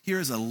own. Here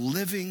is a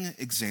living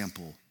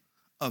example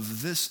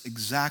of this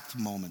exact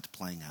moment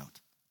playing out.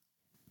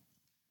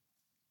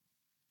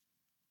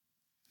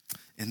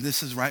 And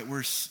this is right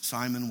where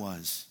Simon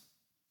was.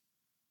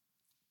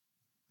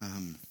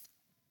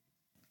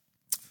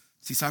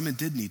 See, Simon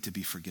did need to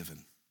be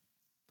forgiven.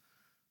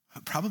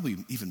 Probably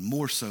even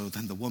more so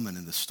than the woman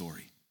in the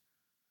story.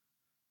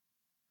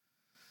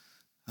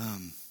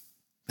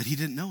 But he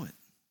didn't know it.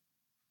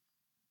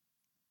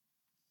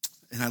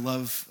 And I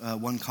love,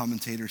 one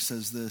commentator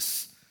says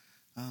this.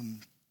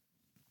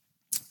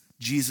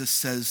 Jesus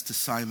says to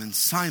Simon,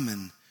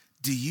 Simon,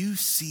 do you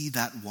see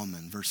that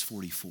woman? Verse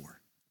 44.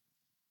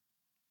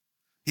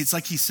 It's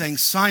like he's saying,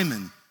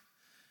 Simon,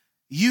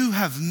 you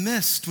have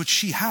missed what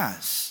she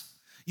has.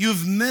 You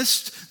have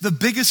missed the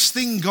biggest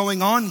thing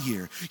going on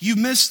here. You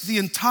missed the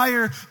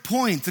entire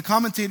point. The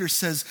commentator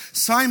says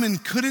Simon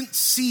couldn't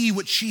see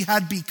what she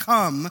had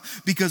become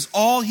because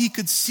all he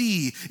could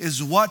see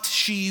is what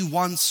she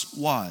once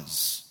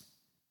was.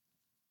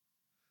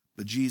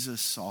 But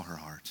Jesus saw her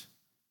heart.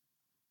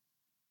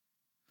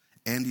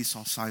 And he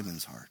saw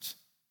Simon's heart.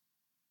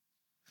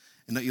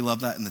 And don't you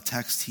love that in the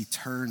text? He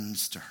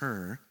turns to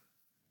her,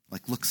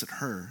 like looks at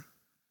her,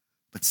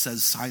 but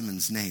says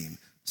Simon's name.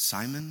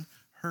 Simon,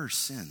 her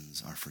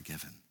sins are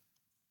forgiven.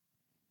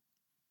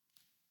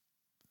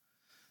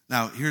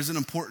 Now, here's an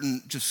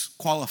important just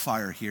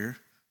qualifier here,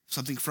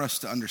 something for us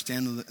to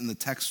understand, and the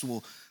text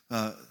will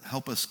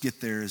help us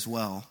get there as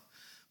well.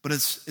 But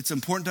it's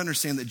important to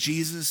understand that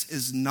Jesus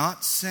is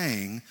not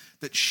saying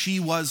that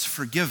she was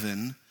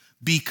forgiven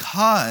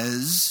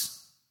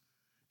because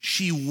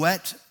she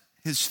wet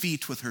his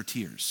feet with her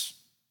tears.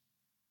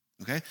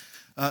 Okay?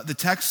 The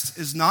text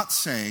is not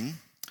saying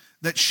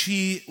that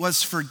she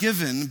was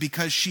forgiven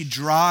because she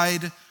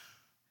dried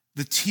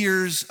the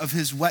tears of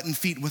his wetted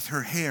feet with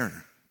her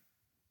hair.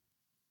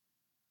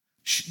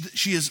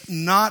 She is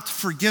not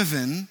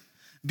forgiven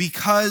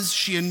because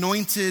she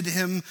anointed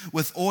him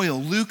with oil.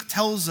 Luke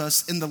tells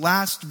us in the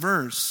last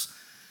verse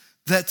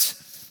that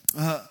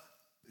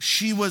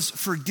she was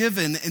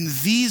forgiven, and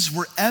these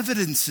were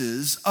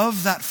evidences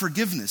of that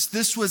forgiveness.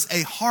 This was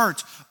a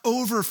heart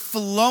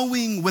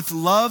overflowing with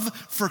love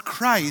for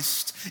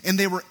Christ, and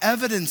they were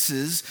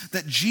evidences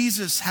that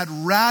Jesus had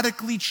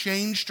radically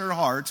changed her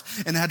heart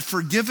and had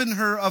forgiven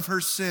her of her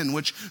sin,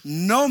 which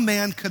no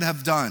man could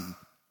have done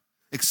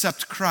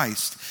except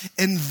Christ.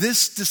 And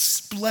this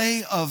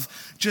display of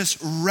just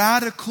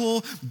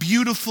radical,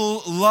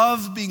 beautiful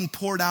love being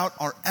poured out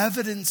are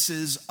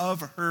evidences of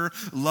her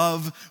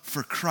love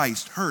for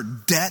Christ. Her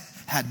debt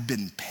had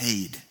been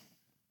paid.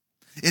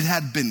 It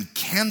had been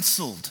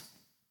canceled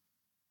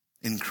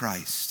in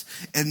Christ.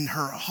 And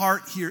her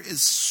heart here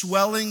is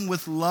swelling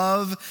with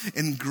love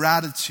and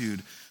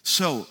gratitude.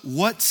 So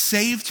what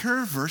saved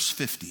her? Verse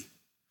 50.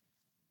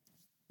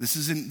 This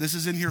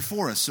is in here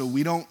for us, so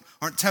we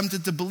aren't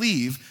tempted to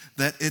believe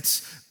that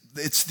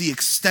it's the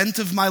extent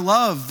of my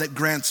love that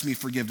grants me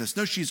forgiveness.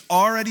 No, she's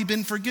already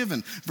been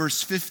forgiven.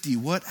 Verse 50,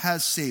 what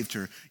has saved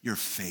her? Your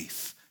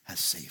faith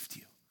has saved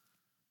you.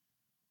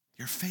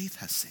 Your faith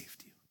has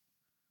saved you.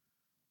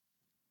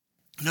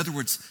 In other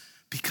words,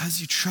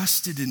 because you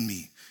trusted in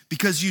me,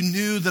 because you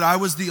knew that I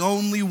was the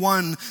only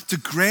one to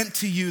grant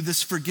to you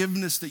this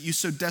forgiveness that you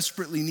so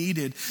desperately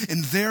needed.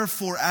 And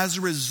therefore, as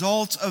a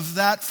result of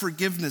that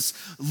forgiveness,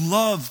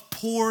 love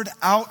poured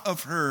out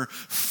of her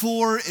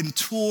for and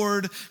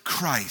toward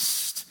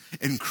Christ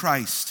and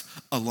Christ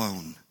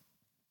alone.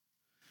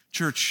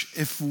 Church,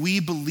 if we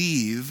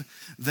believe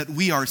that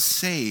we are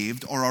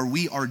saved or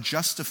we are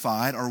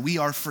justified or we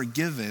are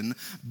forgiven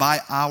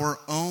by our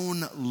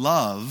own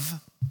love,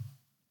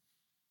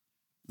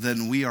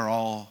 then we are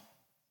all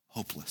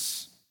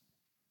hopeless.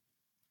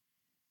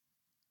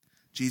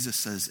 Jesus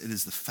says it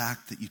is the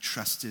fact that you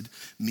trusted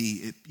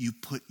me, you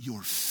put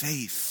your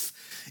faith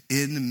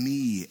in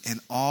me, and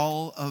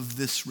all of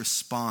this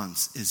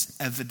response is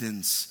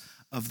evidence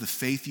of the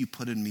faith you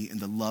put in me and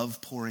the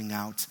love pouring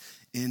out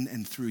in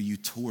and through you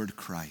toward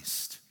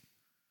Christ.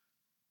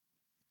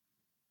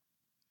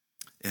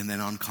 And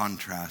then on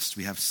contrast,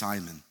 we have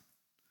Simon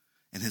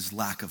and his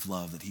lack of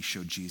love that he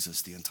showed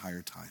Jesus the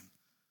entire time.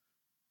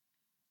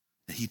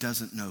 That he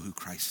doesn't know who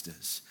Christ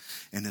is.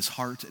 And his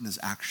heart and his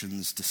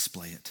actions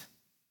display it.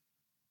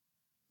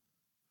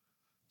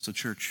 So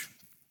church,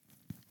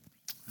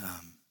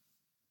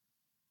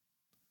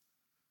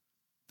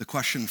 the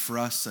question for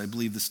us, I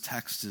believe this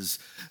text is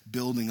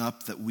building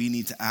up that we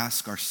need to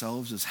ask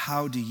ourselves is,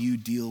 how do you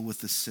deal with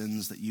the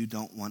sins that you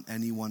don't want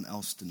anyone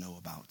else to know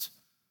about?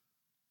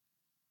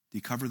 Do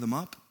you cover them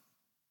up?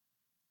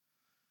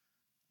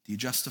 Do you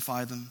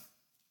justify them?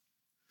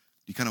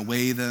 Do you kind of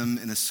weigh them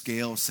in a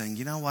scale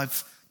saying,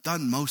 I've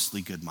done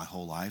mostly good my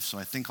whole life, so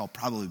I think I'll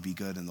probably be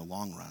good in the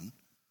long run?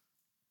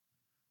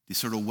 Do you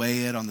sort of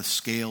weigh it on the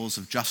scales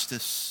of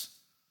justice?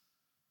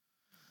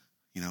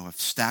 I've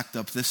stacked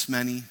up this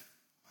many.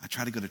 I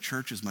try to go to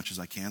church as much as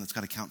I can. It's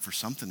got to count for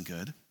something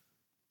good.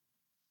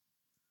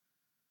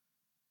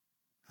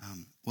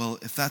 Well,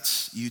 if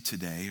that's you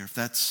today, or if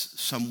that's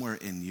somewhere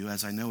in you,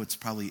 as I know it's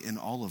probably in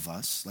all of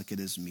us, like it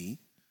is me,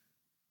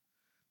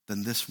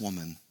 then this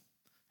woman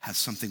has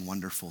something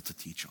wonderful to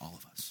teach all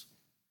of us.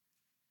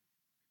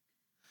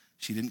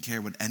 She didn't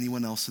care what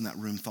anyone else in that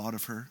room thought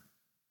of her.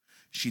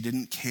 She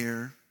didn't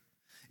care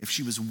if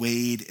she was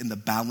weighed in the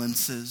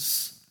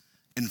balances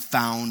and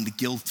found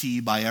guilty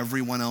by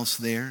everyone else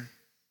there.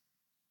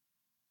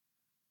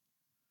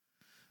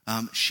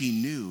 She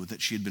knew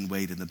that she had been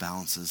weighed in the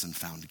balances and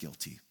found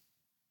guilty.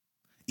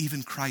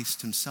 Even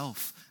Christ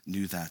himself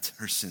knew that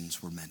her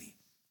sins were many.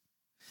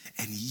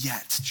 And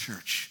yet,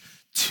 church,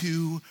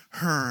 to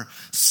her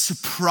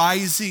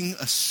surprising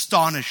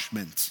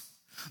astonishment,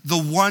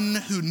 the one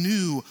who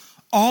knew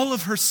all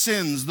of her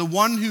sins, the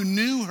one who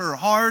knew her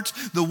heart,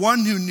 the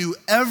one who knew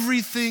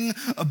everything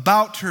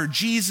about her,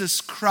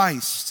 Jesus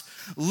Christ,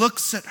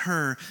 looks at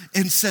her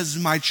and says,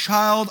 "My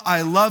child,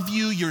 I love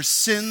you. Your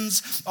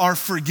sins are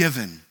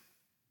forgiven."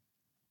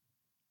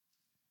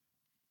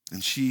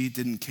 And she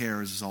didn't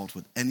care as a result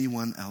what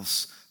anyone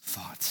else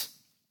thought.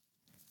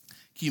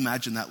 Can you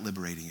imagine that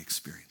liberating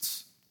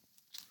experience?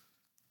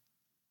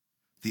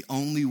 The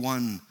only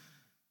one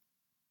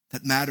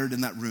that mattered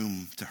in that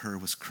room to her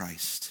was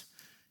Christ.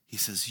 He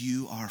says,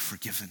 "You are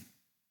forgiven."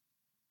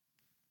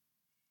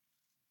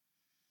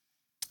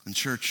 And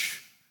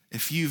church,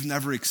 if you've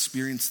never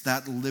experienced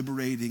that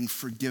liberating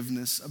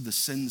forgiveness of the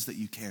sins that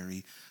you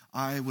carry,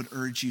 I would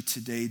urge you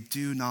today,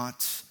 do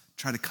not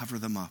try to cover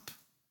them up.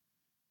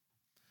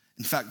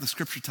 In fact, the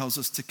scripture tells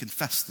us to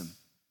confess them.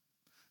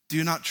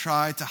 Do not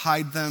try to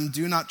hide them.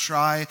 Do not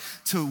try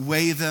to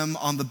weigh them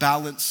on the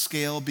balance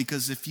scale,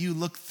 because if you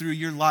look through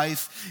your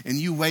life and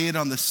you weigh it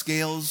on the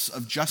scales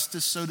of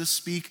justice, so to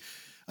speak,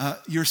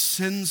 your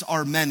sins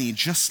are many,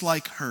 just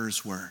like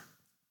hers were.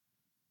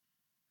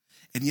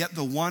 And yet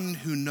the one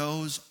who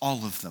knows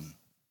all of them,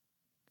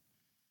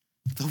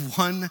 the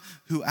one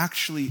who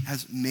actually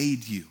has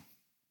made you,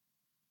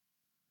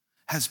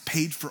 has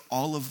paid for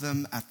all of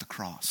them at the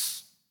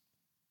cross.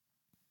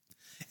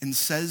 And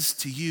says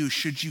to you,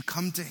 should you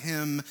come to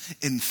him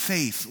in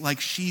faith like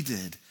she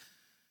did,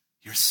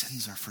 your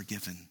sins are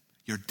forgiven.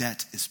 Your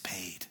debt is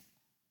paid.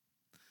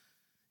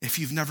 If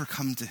you've never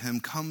come to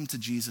him, come to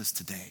Jesus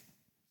today.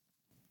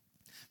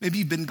 Maybe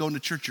you've been going to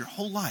church your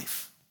whole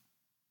life.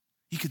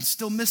 You can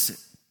still miss it.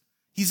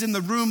 He's in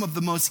the room of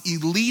the most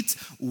elite,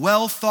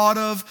 well thought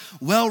of,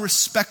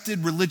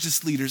 well-respected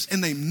religious leaders,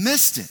 and they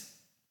missed it.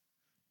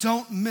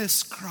 Don't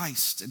miss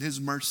Christ and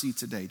his mercy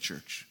today,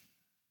 church.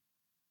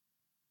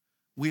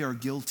 We are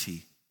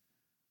guilty,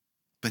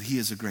 but he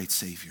is a great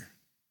Savior.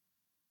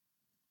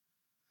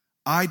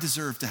 I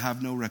deserve to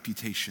have no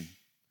reputation.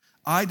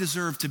 I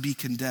deserve to be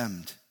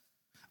condemned.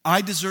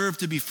 I deserve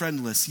to be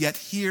friendless, yet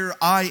here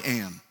I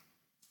am.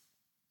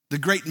 The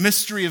great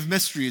mystery of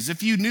mysteries.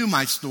 If you knew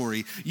my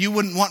story, you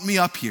wouldn't want me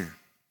up here.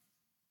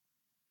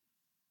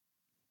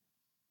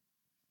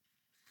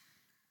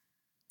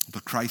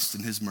 But Christ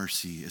in his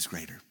mercy is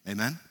greater.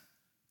 Amen?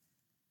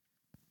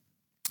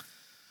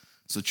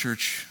 So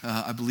church,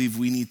 I believe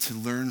we need to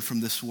learn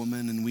from this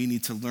woman, and we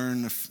need to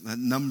learn a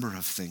number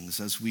of things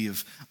as we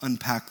have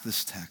unpacked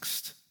this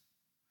text.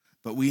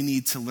 But we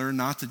need to learn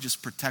not to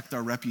just protect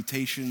our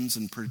reputations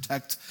and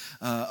protect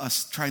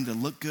us trying to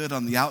look good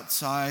on the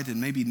outside and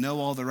maybe know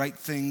all the right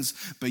things,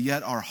 but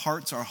yet our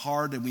hearts are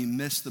hard and we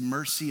miss the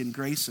mercy and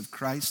grace of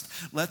Christ.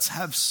 Let's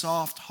have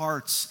soft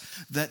hearts,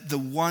 that the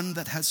one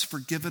that has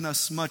forgiven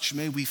us much,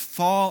 may we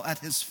fall at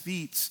his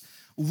feet.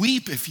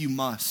 Weep if you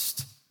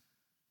must,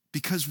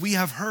 because we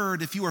have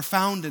heard, if you are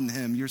found in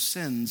him, your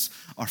sins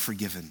are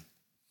forgiven.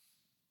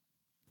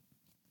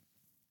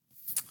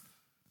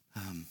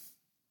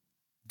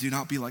 Do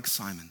not be like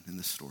Simon in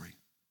this story.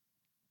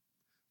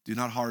 Do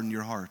not harden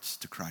your hearts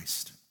to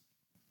Christ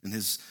and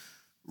his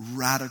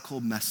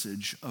radical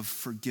message of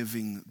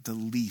forgiving the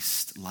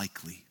least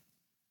likely,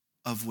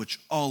 of which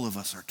all of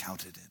us are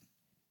counted in.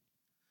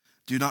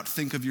 Do not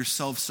think of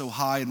yourself so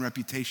high in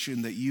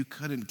reputation that you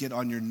couldn't get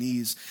on your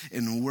knees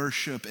in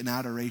worship and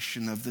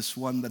adoration of this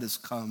one that has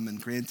come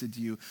and granted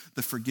you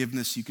the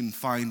forgiveness you can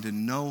find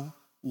in no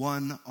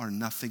one or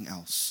nothing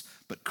else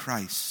but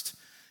Christ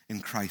in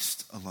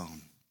Christ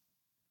alone.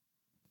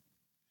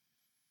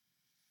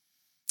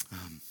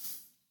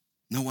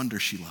 No wonder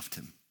she loved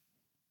him.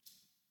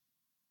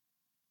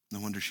 No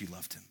wonder she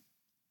loved him.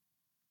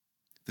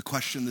 The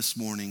question this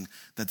morning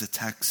that the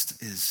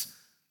text is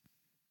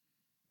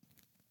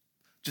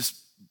just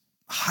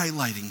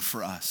highlighting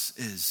for us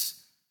is,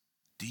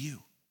 do you?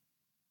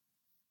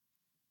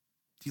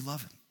 Do you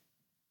love him?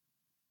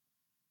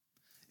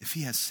 If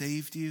he has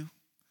saved you,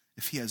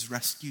 if he has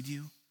rescued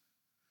you,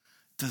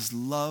 does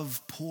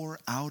love pour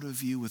out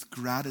of you with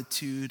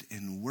gratitude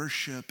and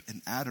worship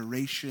and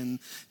adoration,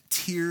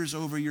 tears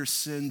over your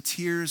sin,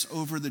 tears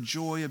over the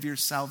joy of your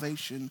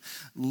salvation?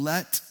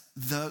 Let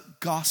the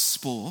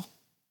gospel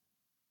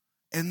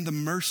and the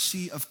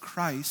mercy of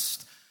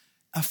Christ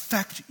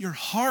affect your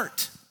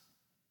heart.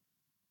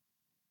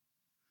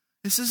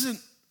 This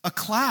isn't a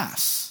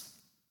class.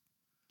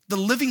 The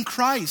living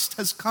Christ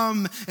has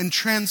come and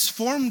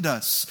transformed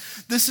us.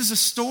 This is a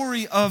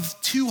story of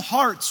two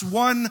hearts,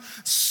 one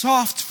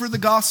soft for the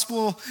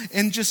gospel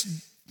and just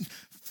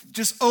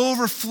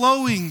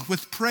overflowing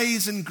with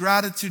praise and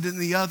gratitude,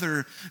 and the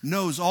other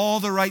knows all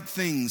the right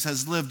things,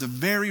 has lived a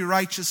very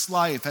righteous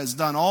life, has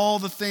done all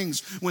the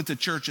things, went to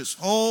church his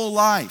whole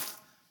life,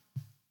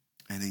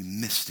 and he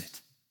missed it.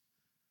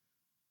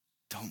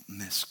 Don't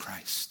miss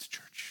Christ,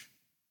 church.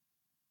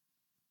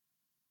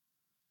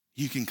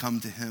 You can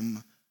come to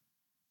him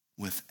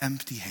with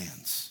empty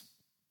hands,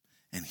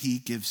 and he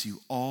gives you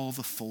all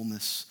the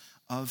fullness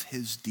of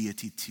his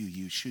deity to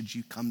you, should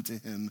you come to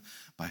him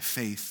by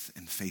faith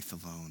and faith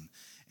alone.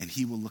 And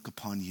he will look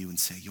upon you and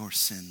say, your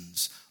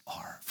sins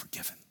are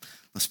forgiven.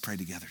 Let's pray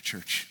together,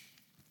 church.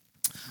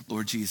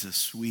 Lord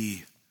Jesus,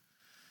 we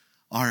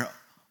are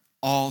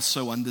all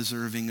so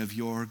undeserving of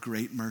your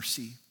great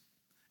mercy.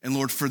 And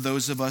Lord, for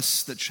those of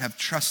us that have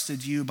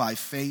trusted you by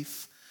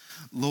faith,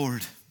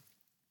 Lord,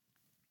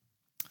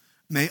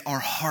 may our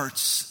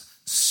hearts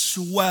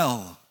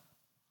swell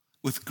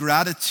with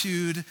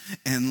gratitude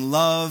and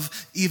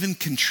love, even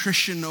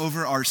contrition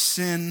over our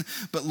sin.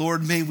 But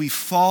Lord, may we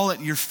fall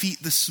at your feet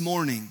this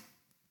morning,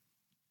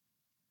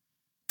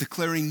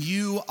 declaring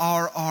you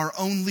are our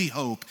only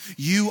hope.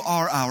 You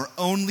are our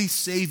only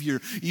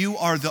Savior. You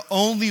are the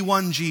only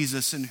one,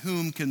 Jesus, in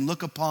whom can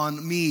look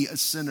upon me, a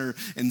sinner,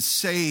 and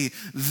say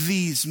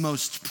these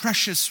most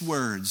precious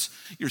words: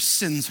 your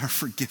sins are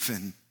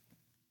forgiven.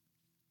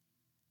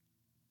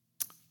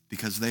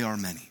 Because they are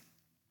many.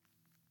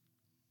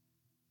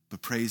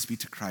 But praise be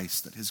to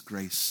Christ that his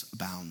grace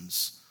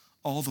abounds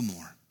all the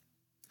more.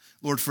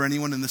 Lord, for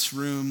anyone in this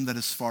room that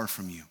is far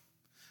from you,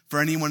 for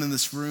anyone in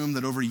this room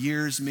that over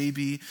years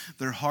maybe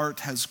their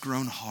heart has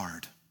grown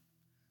hard,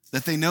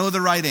 that they know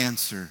the right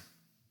answer,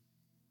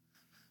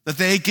 that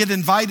they get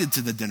invited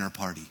to the dinner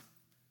party,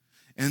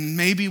 and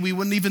maybe we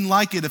wouldn't even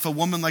like it if a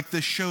woman like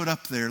this showed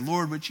up there.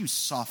 Lord, would you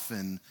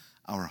soften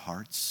our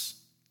hearts?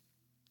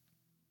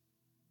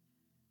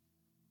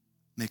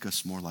 Make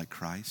us more like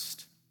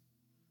Christ.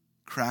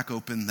 Crack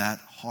open that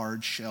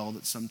hard shell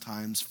that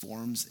sometimes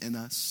forms in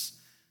us.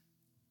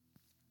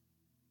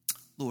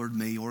 Lord,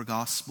 may your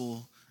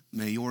gospel,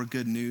 may your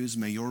good news,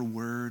 may your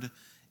word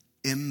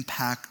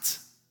impact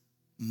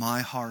my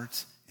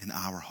heart and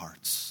our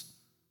hearts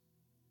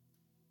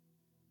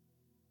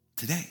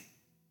today.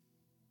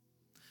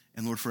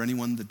 And Lord, for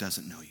anyone that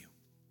doesn't know you,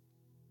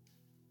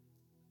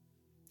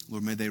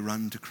 Lord, may they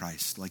run to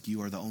Christ like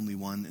you are the only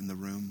one in the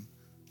room.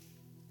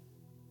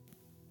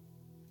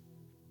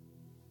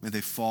 May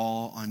they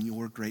fall on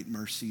your great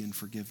mercy and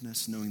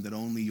forgiveness, knowing that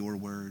only your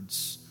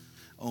words,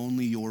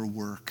 only your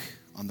work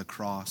on the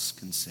cross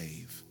can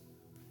save.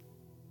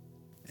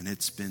 And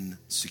it's been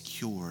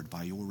secured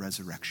by your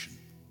resurrection.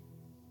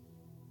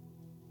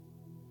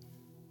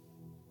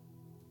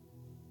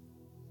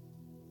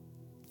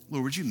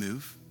 Lord, would you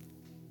move?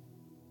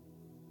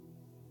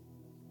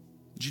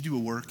 Would you do a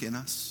work in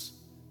us?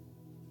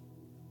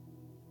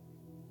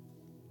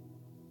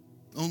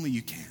 Only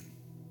you can.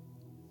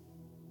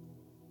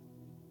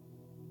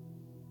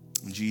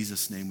 In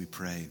Jesus' name we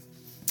pray.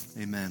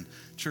 Amen.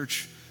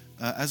 Church,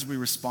 as we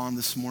respond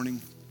this morning,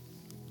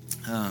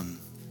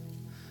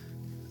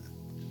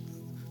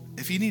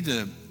 if you need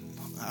to,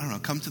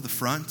 come to the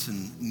front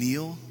and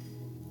kneel.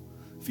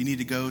 If you need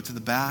to go to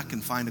the back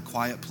and find a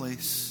quiet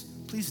place,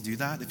 please do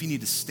that. If you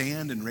need to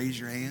stand and raise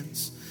your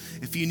hands.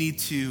 If you need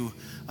to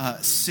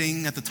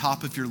sing at the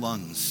top of your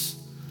lungs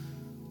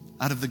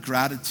out of the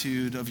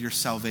gratitude of your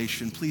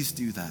salvation, please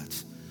do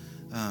that.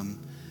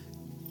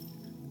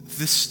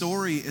 This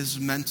story is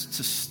meant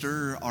to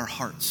stir our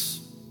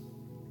hearts.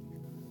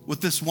 What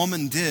this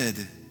woman did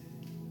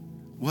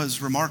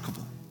was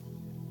remarkable.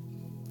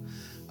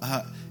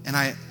 And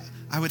I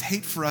would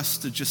hate for us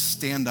to just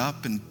stand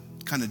up and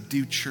kind of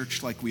do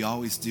church like we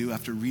always do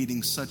after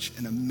reading such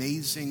an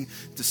amazing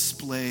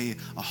display,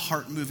 a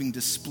heart-moving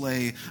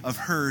display of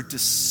her,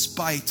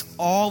 despite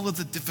all of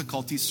the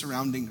difficulties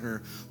surrounding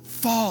her,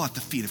 fall at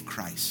the feet of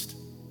Christ.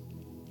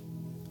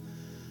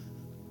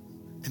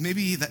 And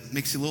maybe that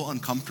makes you a little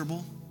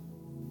uncomfortable.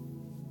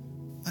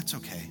 That's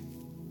okay.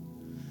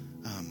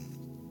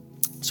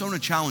 So I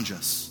want to challenge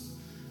us.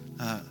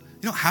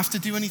 You don't have to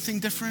do anything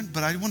different,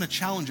 but I want to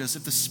challenge us.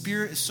 If the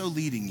Spirit is so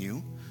leading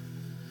you,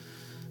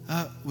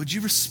 would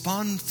you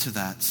respond to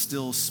that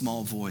still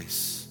small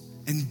voice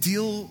and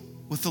deal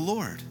with the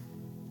Lord?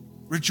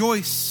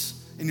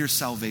 Rejoice in your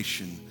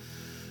salvation.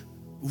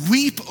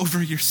 Weep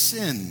over your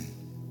sin.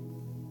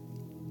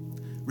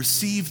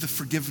 Receive the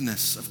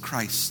forgiveness of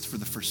Christ for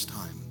the first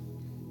time.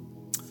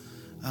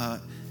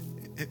 I'm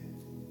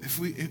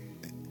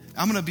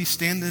going to be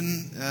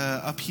standing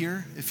up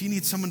here. If you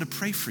need someone to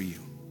pray for you,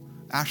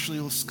 Ashley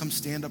will come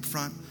stand up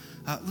front.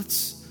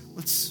 Let's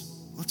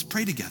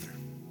pray together.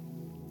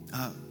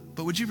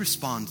 But would you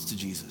respond to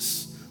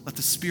Jesus? Let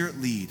the Spirit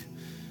lead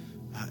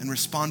and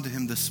respond to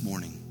him this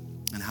morning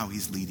and how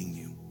he's leading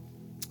you.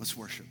 Let's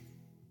worship.